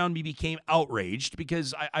parents around me became outraged,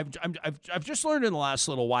 because I've just learned in the last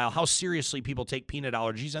little while how seriously people take peanut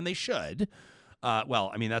allergies, and they should.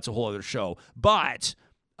 Well, I mean, that's a whole other show. But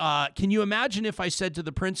can you imagine if I said to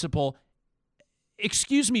the principal,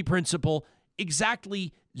 excuse me, principal,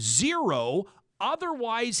 exactly 0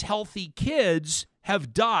 otherwise healthy kids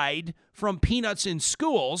have died from peanuts in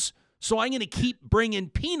schools, so I'm going to keep bringing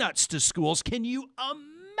peanuts to schools. Can you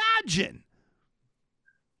imagine?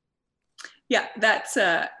 Yeah,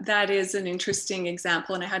 that is an interesting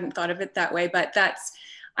example, and I hadn't thought of it that way. But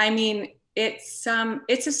it's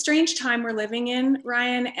a strange time we're living in,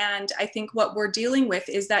 Ryan. And I think what we're dealing with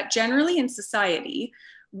is that generally in society,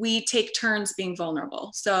 we take turns being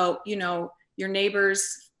vulnerable. So, your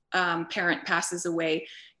neighbor's parent passes away,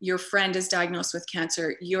 your friend is diagnosed with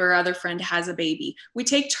cancer, your other friend has a baby. We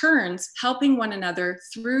take turns helping one another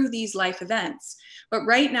through these life events. But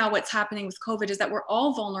right now, what's happening with COVID is that we're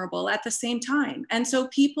all vulnerable at the same time. And so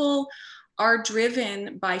people are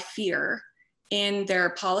driven by fear in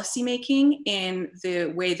their policymaking, in the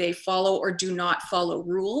way they follow or do not follow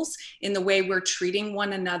rules, in the way we're treating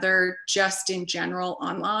one another just in general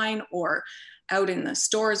online or out in the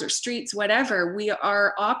stores or streets, whatever. We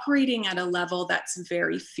are operating at a level that's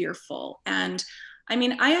very fearful. And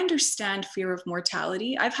I understand fear of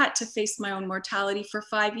mortality. I've had to face my own mortality for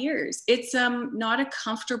 5 years. It's not a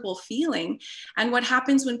comfortable feeling. And what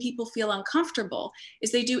happens when people feel uncomfortable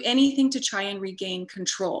is they do anything to try and regain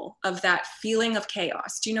control of that feeling of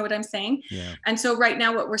chaos. Do you know what I'm saying? Yeah. And so right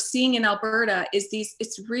now what we're seeing in Alberta is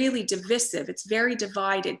it's really divisive. It's very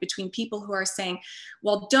divided between people who are saying,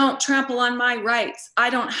 well, don't trample on my rights. I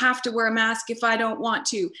don't have to wear a mask if I don't want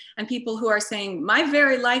to. And people who are saying, my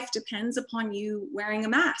very life depends upon you wearing a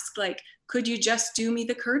mask. Could you just do me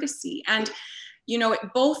the courtesy? And,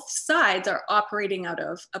 both sides are operating out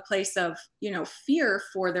of a place of, fear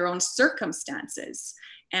for their own circumstances.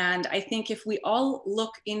 And I think if we all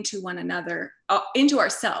look into one another, into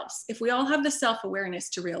ourselves, if we all have the self-awareness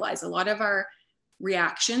to realize a lot of our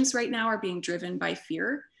reactions right now are being driven by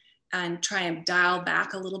fear, and try and dial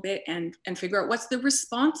back a little bit and figure out what's the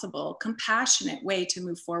responsible, compassionate way to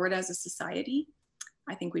move forward as a society,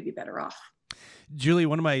 I think we'd be better off. Julie,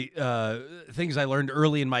 one of my things I learned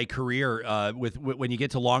early in my career when you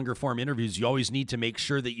get to longer form interviews, you always need to make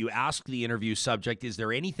sure that you ask the interview subject, is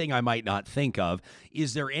there anything I might not think of?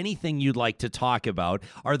 Is there anything you'd like to talk about?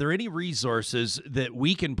 Are there any resources that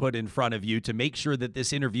we can put in front of you to make sure that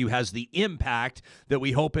this interview has the impact that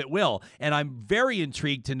we hope it will? And I'm very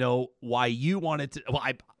intrigued to know why you wanted to. Well,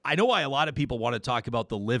 I know why a lot of people want to talk about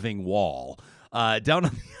the living wall. down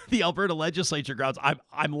on the Alberta legislature grounds.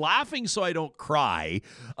 I'm laughing so I don't cry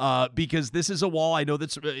because this is a wall. I know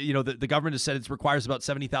that's the government has said it requires about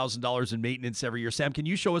 $70,000 in maintenance every year. Sam, can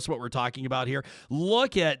you show us what we're talking about here?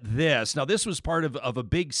 Look at this. Now, this was part of a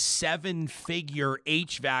big 7-figure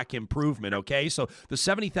HVAC improvement. Okay, so the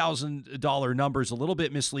 $70,000 number is a little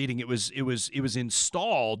bit misleading. It was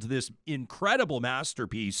installed, this incredible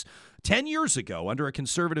masterpiece, 10 years ago under a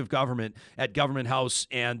conservative government at Government House.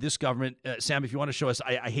 And this government, Sam, if you want to show us,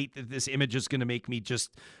 I hate that this image is going to make me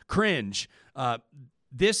just cringe.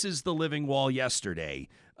 This is the living wall yesterday.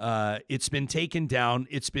 It's been taken down.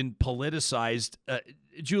 It's been politicized.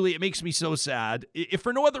 Julie, it makes me so sad. If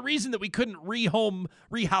for no other reason that we couldn't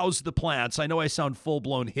rehouse the plants. I know I sound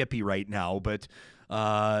full-blown hippie right now, but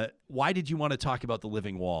why did you want to talk about the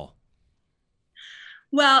living wall?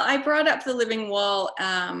 Well, I brought up the living wall,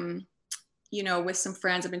 with some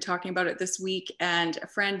friends. I've been talking about it this week, and a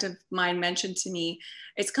friend of mine mentioned to me,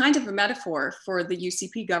 it's kind of a metaphor for the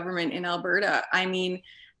UCP government in Alberta. I mean,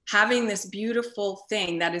 having this beautiful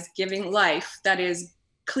thing that is giving life, that is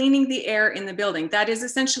cleaning the air in the building, that is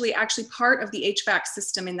essentially actually part of the HVAC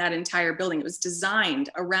system in that entire building. It was designed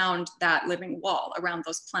around that living wall, around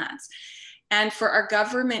those plants. And for our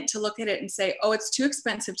government to look at it and say, oh, it's too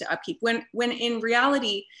expensive to upkeep, when in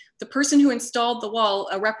reality, the person who installed the wall,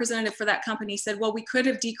 a representative for that company, said, well, we could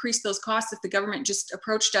have decreased those costs if the government just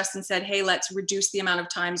approached us and said, hey, let's reduce the amount of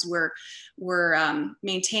times we're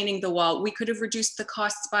maintaining the wall. We could have reduced the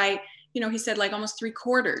costs by, he said, like almost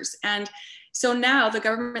 3/4. And so now the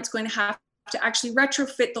government's going to have to actually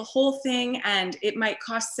retrofit the whole thing, and it might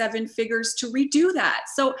cost 7 figures to redo that.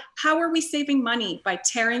 So how are we saving money by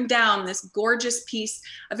tearing down this gorgeous piece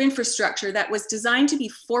of infrastructure that was designed to be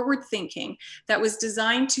forward thinking, that was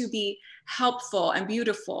designed to be helpful and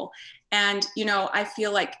beautiful? And, I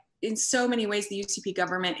feel like in so many ways, the UCP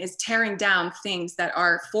government is tearing down things that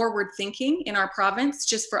are forward thinking in our province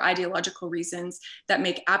just for ideological reasons that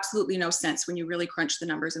make absolutely no sense when you really crunch the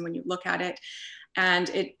numbers and when you look at it. And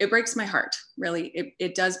it breaks my heart, really.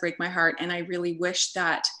 It does break my heart. And I really wish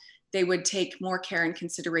that they would take more care and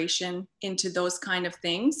consideration into those kind of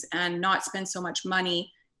things and not spend so much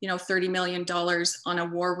money, $30 million on a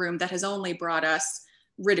war room that has only brought us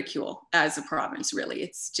ridicule as a province, really.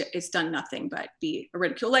 It's done nothing but be a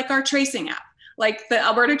ridicule, like our tracing app, like the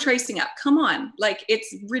Alberta tracing app. Come on, like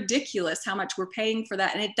it's ridiculous how much we're paying for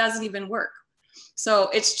that, and it doesn't even work. So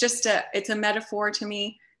it's a metaphor to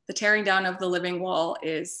me. The tearing down of the living wall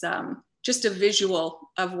is just a visual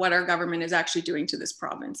of what our government is actually doing to this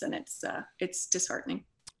province, and it's disheartening.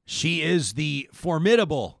 She is the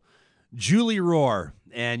formidable Julie Rohr,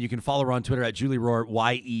 and you can follow her on Twitter at Julie Rohr,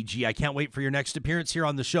 YEG. I can't wait for your next appearance here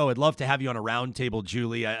on the show. I'd love to have you on a roundtable,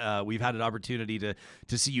 Julie. We've had an opportunity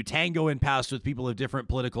to see you tango in past with people of different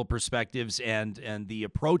political perspectives, and the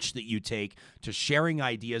approach that you take to sharing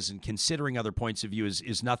ideas and considering other points of view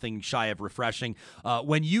is nothing shy of refreshing.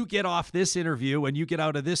 When you get off this interview, when you get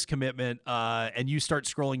out of this commitment, and you start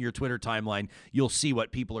scrolling your Twitter timeline, you'll see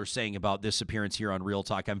what people are saying about this appearance here on Real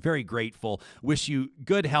Talk. I'm very grateful. Wish you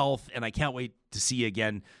good health, and I can't wait to see you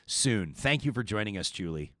again soon. Thank you for joining us,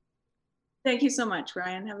 Julie. Thank you so much,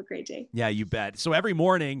 Ryan. Have a great day. Yeah, you bet. So every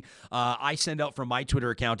morning, I send out from my Twitter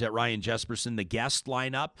account at Ryan Jesperson the guest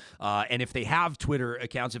lineup. And if they have Twitter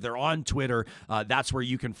accounts, if they're on Twitter, that's where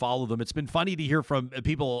you can follow them. It's been funny to hear from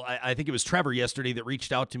people. I think it was Trevor yesterday that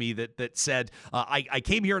reached out to me that said, I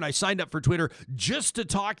came here and I signed up for Twitter just to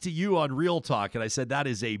talk to you on Real Talk. And I said, that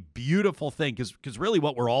is a beautiful thing, because really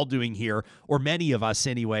what we're all doing here, or many of us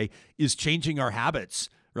anyway, is changing our habits,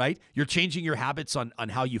 right? You're changing your habits on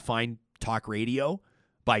how you find talk radio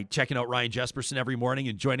by checking out Ryan Jesperson every morning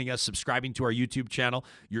and joining us, subscribing to our YouTube channel.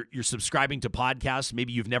 You're subscribing to podcasts.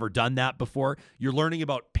 Maybe you've never done that before. You're learning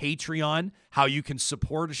about Patreon, how you can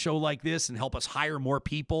support a show like this and help us hire more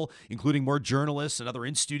people, including more journalists, another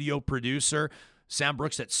in-studio producer. Sam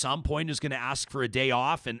Brooks at some point is going to ask for a day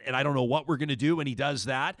off, and I don't know what we're going to do when he does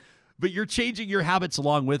that. But you're changing your habits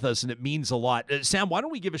along with us, and it means a lot. Sam, why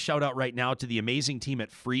don't we give a shout out right now to the amazing team at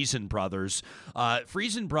Friesen Brothers.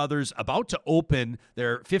 Friesen Brothers about to open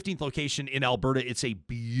their 15th location in Alberta. It's a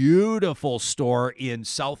beautiful store in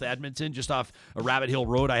South Edmonton, just off Rabbit Hill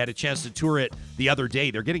Road. I had a chance to tour it the other day.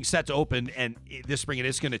 They're getting set to open, and this spring it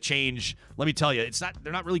is going to change. Let me tell you,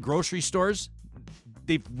 they're not really grocery stores.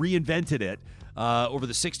 They've reinvented it over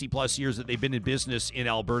the 60-plus years that they've been in business in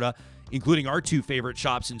Alberta, including our two favorite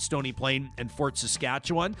shops in Stony Plain and Fort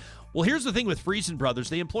Saskatchewan. Well, here's the thing with Friesen Brothers.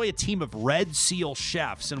 They employ a team of Red Seal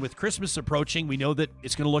chefs, and with Christmas approaching, we know that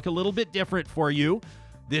it's going to look a little bit different for you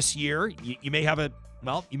this year. You may have a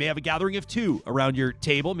gathering of 2 around your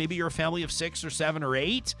table. Maybe you're a family of 6 or 7 or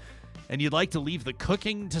 8. and you'd like to leave the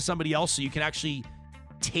cooking to somebody else so you can actually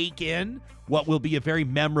take in what will be a very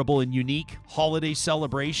memorable and unique holiday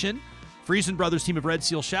celebration, Friesen Brothers team of Red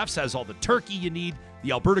Seal chefs has all the turkey you need,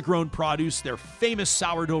 the Alberta-grown produce, their famous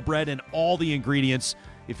sourdough bread, and all the ingredients.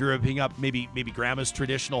 If you're opening up maybe grandma's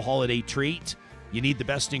traditional holiday treat, you need the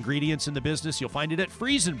best ingredients in the business. You'll find it at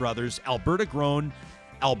Friesen Brothers, Alberta-grown,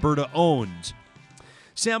 Alberta-owned.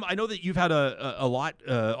 Sam, I know that you've had a lot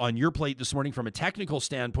on your plate this morning from a technical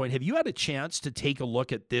standpoint. Have you had a chance to take a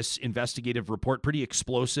look at this investigative report, pretty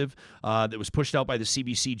explosive, that was pushed out by the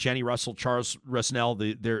CBC, Jenny Russell, Charles Rusnell,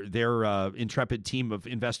 their intrepid team of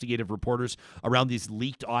investigative reporters around these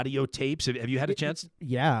leaked audio tapes? Have you had a chance?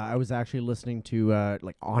 Yeah, I was actually listening to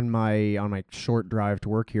on my short drive to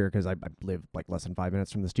work here, because I live like less than 5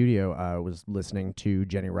 minutes from the studio. I was listening to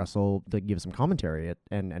Jenny Russell to give some commentary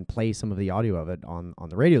and play some of the audio of it on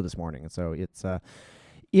the radio this morning. And so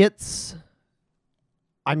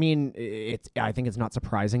I think it's not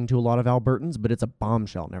surprising to a lot of Albertans, but it's a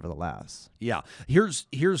bombshell nevertheless. Yeah. Here's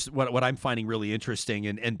what I'm finding really interesting.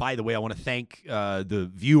 And by the way, I want to thank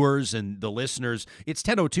the viewers and the listeners. It's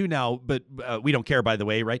 10:02 now, but we don't care, by the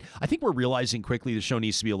way, right? I think we're realizing quickly the show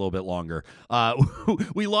needs to be a little bit longer.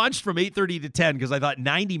 We launched from 8:30 to 10 because I thought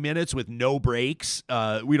 90 minutes with no breaks.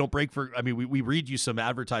 We don't break we read you some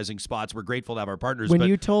advertising spots. We're grateful to have our partners. When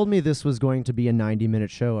you told me this was going to be a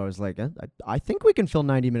 90-minute show, I was like, I think we can fill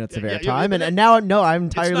 90 minutes of airtime. And now, no, I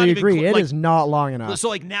entirely agree. It is not long enough.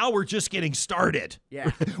 So now we're just getting started.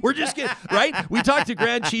 Yeah. We're just getting, right? We talked to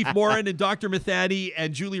Grand Chief Morin and Dr. Mathani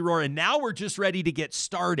and Julie Rohr, and now we're just ready to get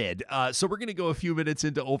started. So we're going to go a few minutes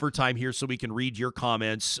into overtime here so we can read your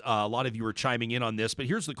comments. A lot of you are chiming in on this, but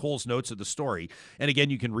here's the Coles notes of the story. And again,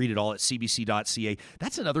 you can read it all at cbc.ca.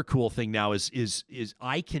 That's another cool thing now is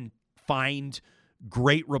I can find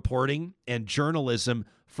great reporting and journalism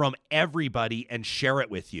from everybody and share it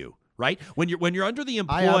with you. Right? When you're under the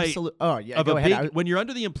employ when you're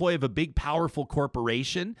under the employ of a big, powerful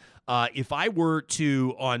corporation, if I were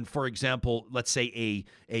to, for example, let's say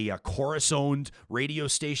a Chorus-owned radio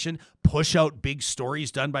station, push out big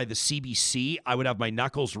stories done by the CBC, I would have my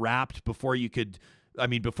knuckles rapped before you could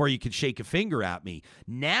shake a finger at me.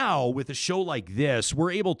 Now, with a show like this,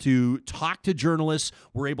 we're able to talk to journalists.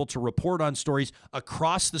 We're able to report on stories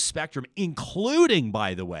across the spectrum, including,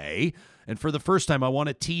 by the way, and for the first time, I want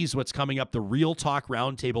to tease what's coming up, the Real Talk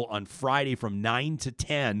Roundtable on Friday from 9 to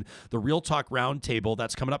 10. The Real Talk Roundtable,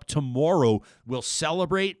 that's coming up tomorrow, will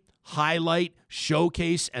celebrate, highlight,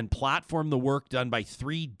 showcase, and platform the work done by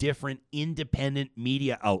 3 different independent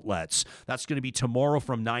media outlets. That's going to be tomorrow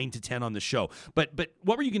from 9 to 10 on the show. But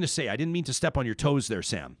what were you going to say? I didn't mean to step on your toes there,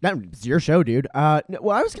 Sam. That's your show, dude.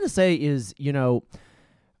 What I was going to say is,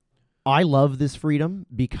 I love this freedom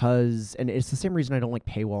because, and it's the same reason I don't like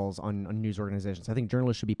paywalls on news organizations. I think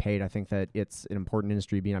journalists should be paid. I think that it's an important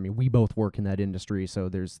industry. We both work in that industry, so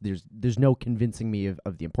there's no convincing me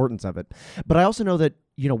of the importance of it. But I also know that,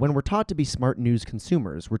 when we're taught to be smart news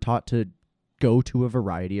consumers, we're taught to go to a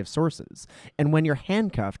variety of sources. And when you're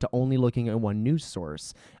handcuffed to only looking at one news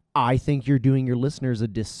source, I think you're doing your listeners a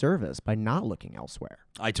disservice by not looking elsewhere.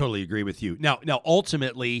 I totally agree with you. Now,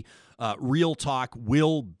 ultimately, Real Talk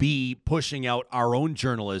will be pushing out our own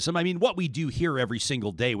journalism. What we do here every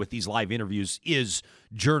single day with these live interviews is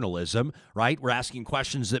journalism, right? We're asking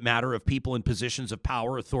questions that matter of people in positions of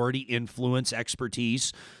power, authority, influence,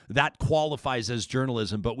 expertise. That qualifies as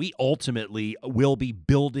journalism, but we ultimately will be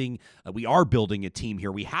we are building a team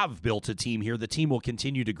here. We have built a team here. The team will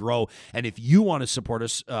continue to grow. And if you want to support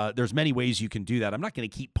us, there's many ways you can do that. I'm not going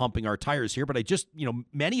to keep pumping our tires here, but I just,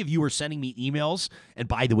 many of you are sending me emails. And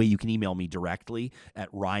by the way, you can email me directly at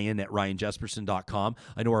ryan@ryanjesperson.com.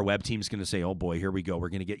 I know our web team's going to say, oh boy, here we go.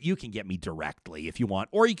 You can get me directly if you want,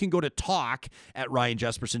 or you can go to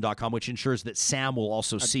talk@ryanjesperson.com, which ensures that Sam will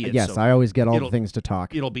also see it. Yes, so I always get all the things to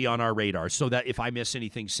talk. It'll be on our radar so that if I miss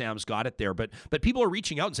anything, Sam's got it there. But people are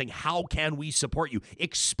reaching out and saying, how can we support you?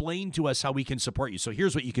 Explain to us how we can support you. So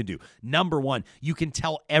here's what you can do. Number one, you can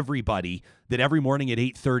tell everybody that every morning at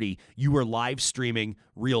 8:30, you are live streaming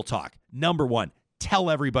Real Talk. Number one, tell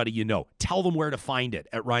everybody you know. Tell them where to find it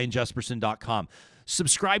at ryanjesperson.com.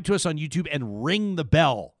 Subscribe to us on YouTube and ring the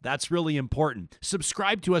bell. That's really important.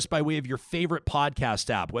 Subscribe to us by way of your favorite podcast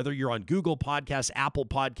app, whether you're on Google Podcasts, Apple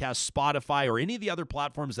Podcasts, Spotify, or any of the other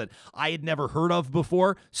platforms that I had never heard of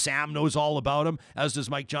before. Sam knows all about them, as does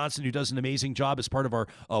Mike Johnson, who does an amazing job as part of our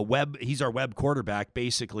web. He's our web quarterback,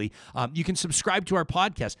 basically. You can subscribe to our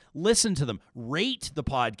podcast, listen to them, rate the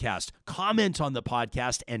podcast, comment on the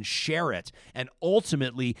podcast, and share it. And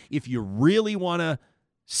ultimately, if you really want to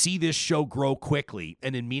see this show grow quickly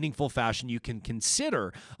and in meaningful fashion, you can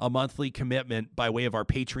consider a monthly commitment by way of our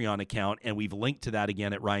Patreon account, and we've linked to that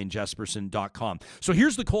again at ryanjesperson.com. So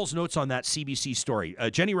here's the Coles Notes on that CBC story.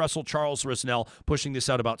 Jenny Russell, Charles Risnell pushing this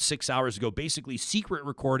out about 6 hours ago. Basically, secret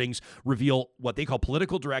recordings reveal what they call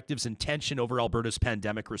political directives and tension over Alberta's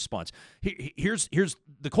pandemic response. Here's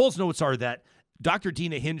the Coles Notes are that Dr.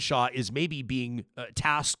 Dina Hinshaw is maybe being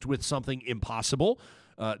tasked with something impossible.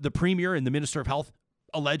 The Premier and the Minister of Health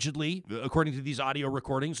allegedly, according to these audio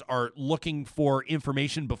recordings, are looking for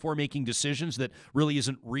information before making decisions that really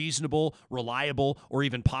isn't reasonable, reliable, or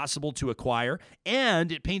even possible to acquire.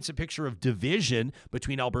 And it paints a picture of division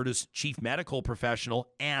between Alberta's chief medical professional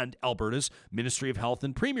and Alberta's Ministry of Health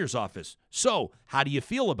and Premier's office. So how do you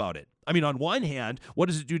feel about it? I mean, on one hand, what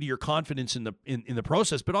does it do to your confidence in the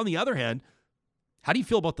process? But on the other hand, how do you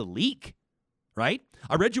feel about the leak? Right?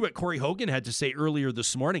 I read you what Corey Hogan had to say earlier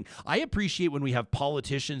this morning. I appreciate when we have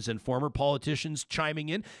politicians and former politicians chiming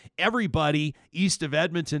in. Everybody east of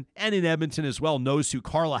Edmonton and in Edmonton as well knows who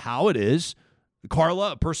Carla Howard is.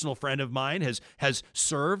 Carla, a personal friend of mine, has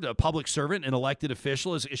served, a public servant, an elected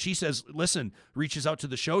official. As she says, listen, reaches out to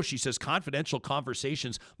the show. She says confidential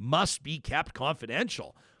conversations must be kept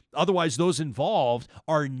confidential. Otherwise, those involved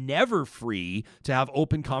are never free to have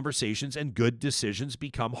open conversations, and good decisions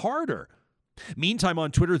become harder. Meantime,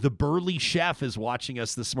 on Twitter, the Burly Chef is watching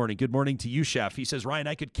us this morning. Good morning to you, Chef. He says, Ryan,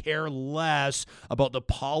 I could care less about the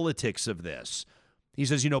politics of this. He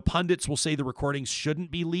says, pundits will say the recordings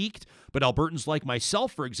shouldn't be leaked, but Albertans like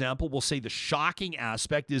myself, for example, will say the shocking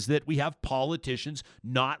aspect is that we have politicians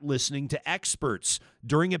not listening to experts.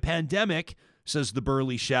 During a pandemic, says the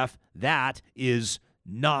Burly Chef, that is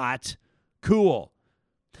not cool.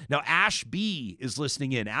 Now, Ash B is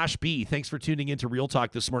listening in. Ash B, thanks for tuning in to Real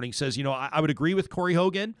Talk this morning, says, I would agree with Corey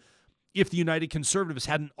Hogan if the United Conservatives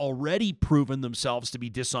hadn't already proven themselves to be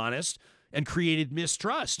dishonest and created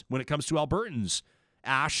mistrust when it comes to Albertans.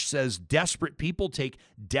 Ash says desperate people take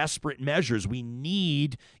desperate measures. We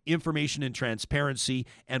need information and transparency,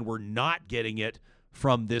 and we're not getting it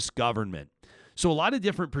from this government. So a lot of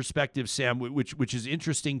different perspectives, Sam, which is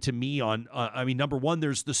interesting to me on, number one,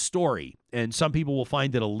 there's the story. And some people will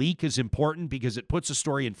find that a leak is important because it puts a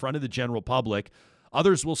story in front of the general public.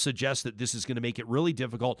 Others will suggest that this is going to make it really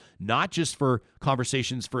difficult, not just for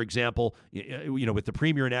conversations, for example, with the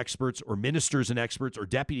Premier and experts, or ministers and experts, or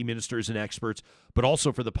deputy ministers and experts, but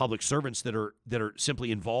also for the public servants that are simply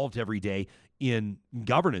involved every day in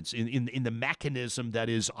governance, in the mechanism that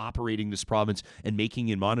is operating this province and making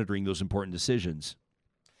and monitoring those important decisions.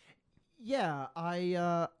 Yeah,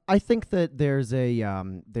 I think that there's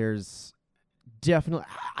definitely,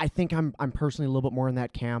 I think I'm personally a little bit more in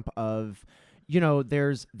that camp of,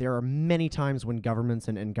 there are many times when governments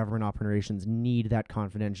and government operations need that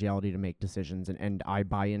confidentiality to make decisions, and I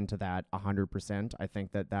buy into that 100%. I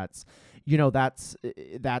think that's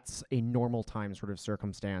a normal time sort of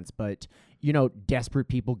circumstance, but desperate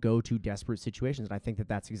people go to desperate situations, and I think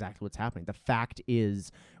that's exactly what's happening. The fact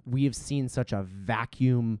is, we have seen such a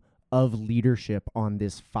vacuum of leadership on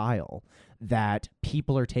this file that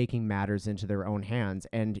people are taking matters into their own hands,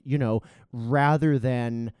 and rather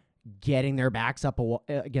than getting their backs up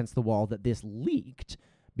against the wall that this leaked,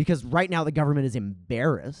 because right now the government is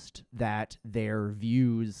embarrassed that their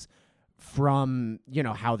views from,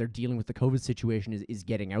 how they're dealing with the COVID situation is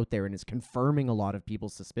getting out there and is confirming a lot of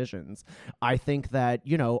people's suspicions. I think that,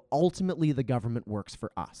 ultimately the government works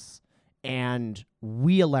for us, and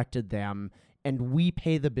we elected them, and we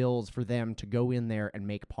pay the bills for them to go in there and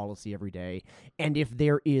make policy every day. And if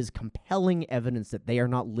there is compelling evidence that they are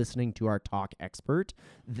not listening to our top expert,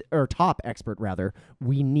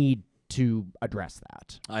 we need to address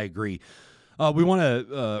that. I agree. We want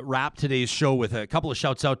to wrap today's show with a couple of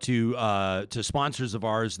shouts out to sponsors of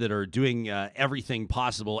ours that are doing everything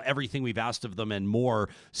possible, everything we've asked of them and more,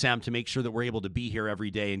 Sam, to make sure that we're able to be here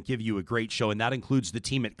every day and give you a great show. And that includes the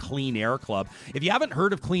team at Clean Air Club. If you haven't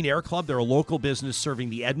heard of Clean Air Club, they're a local business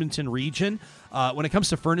serving the Edmonton region. When it comes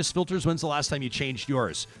to furnace filters, when's the last time you changed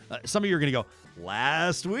yours? Some of you are going to go,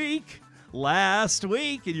 last week,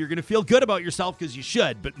 and you're going to feel good about yourself because you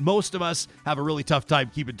should, but most of us have a really tough time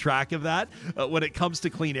keeping track of that. When it comes to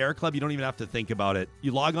Clean Air Club, you don't even have to think about it.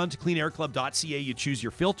 You log on to cleanairclub.ca, you choose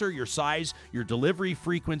your filter, your size, your delivery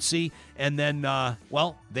frequency, and then,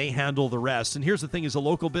 they handle the rest. And here's the thing, as a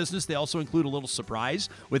local business, they also include a little surprise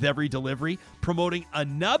with every delivery, promoting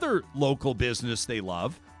another local business they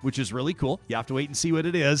love, which is really cool. You have to wait and see what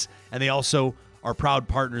it is. And they also our proud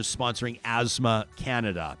partners sponsoring Asthma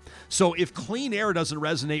Canada. So if clean air doesn't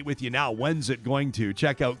resonate with you now, when's it going to?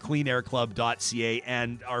 Check out cleanairclub.ca.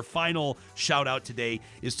 And our final shout out today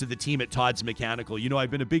is to the team at Todd's Mechanical. You know, I've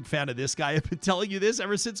been a big fan of this guy. I've been telling you this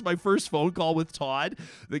ever since my first phone call with Todd.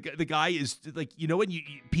 The guy is like, you know, when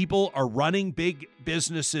people are running big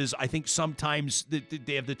businesses, I think sometimes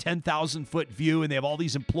they have the 10,000 foot view and they have all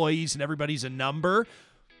these employees and everybody's a number.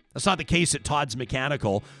 That's not the case at Todd's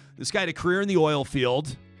Mechanical. This guy had a career in the oil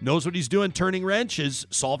field, knows what he's doing, turning wrenches,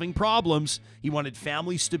 solving problems. He wanted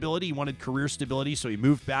family stability. He wanted career stability, so he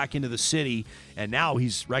moved back into the city, and now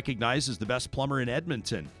he's recognized as the best plumber in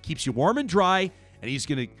Edmonton. Keeps you warm and dry, and he's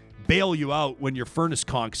going to bail you out when your furnace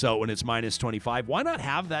conks out when it's minus 25. Why not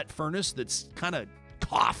have that furnace that's kind of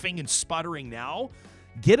coughing and sputtering now?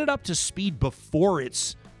 Get it up to speed before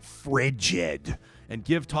it's frigid. And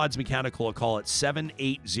give Todd's Mechanical a call at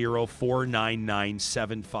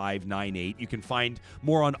 780-499-7598. You can find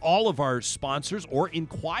more on all of our sponsors or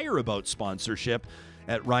inquire about sponsorship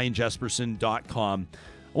at ryanjesperson.com. I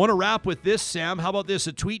want to wrap with this, Sam. How about this?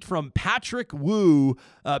 A tweet from Patrick Wu.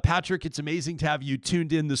 Patrick, it's amazing to have you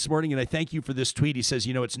tuned in this morning, and I thank you for this tweet. He says,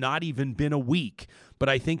 you know, it's not even been a week, but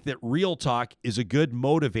I think that Real Talk is a good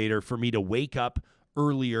motivator for me to wake up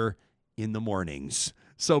earlier in the mornings.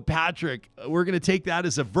 So, Patrick, we're going to take that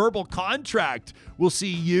as a verbal contract. We'll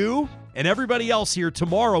see you and everybody else here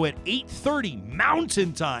tomorrow at 8:30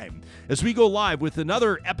 Mountain Time as we go live with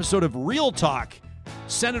another episode of Real Talk.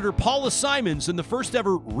 Senator Paula Simons in the first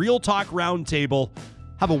ever Real Talk Roundtable.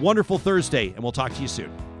 Have a wonderful Thursday, and we'll talk to you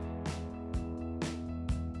soon.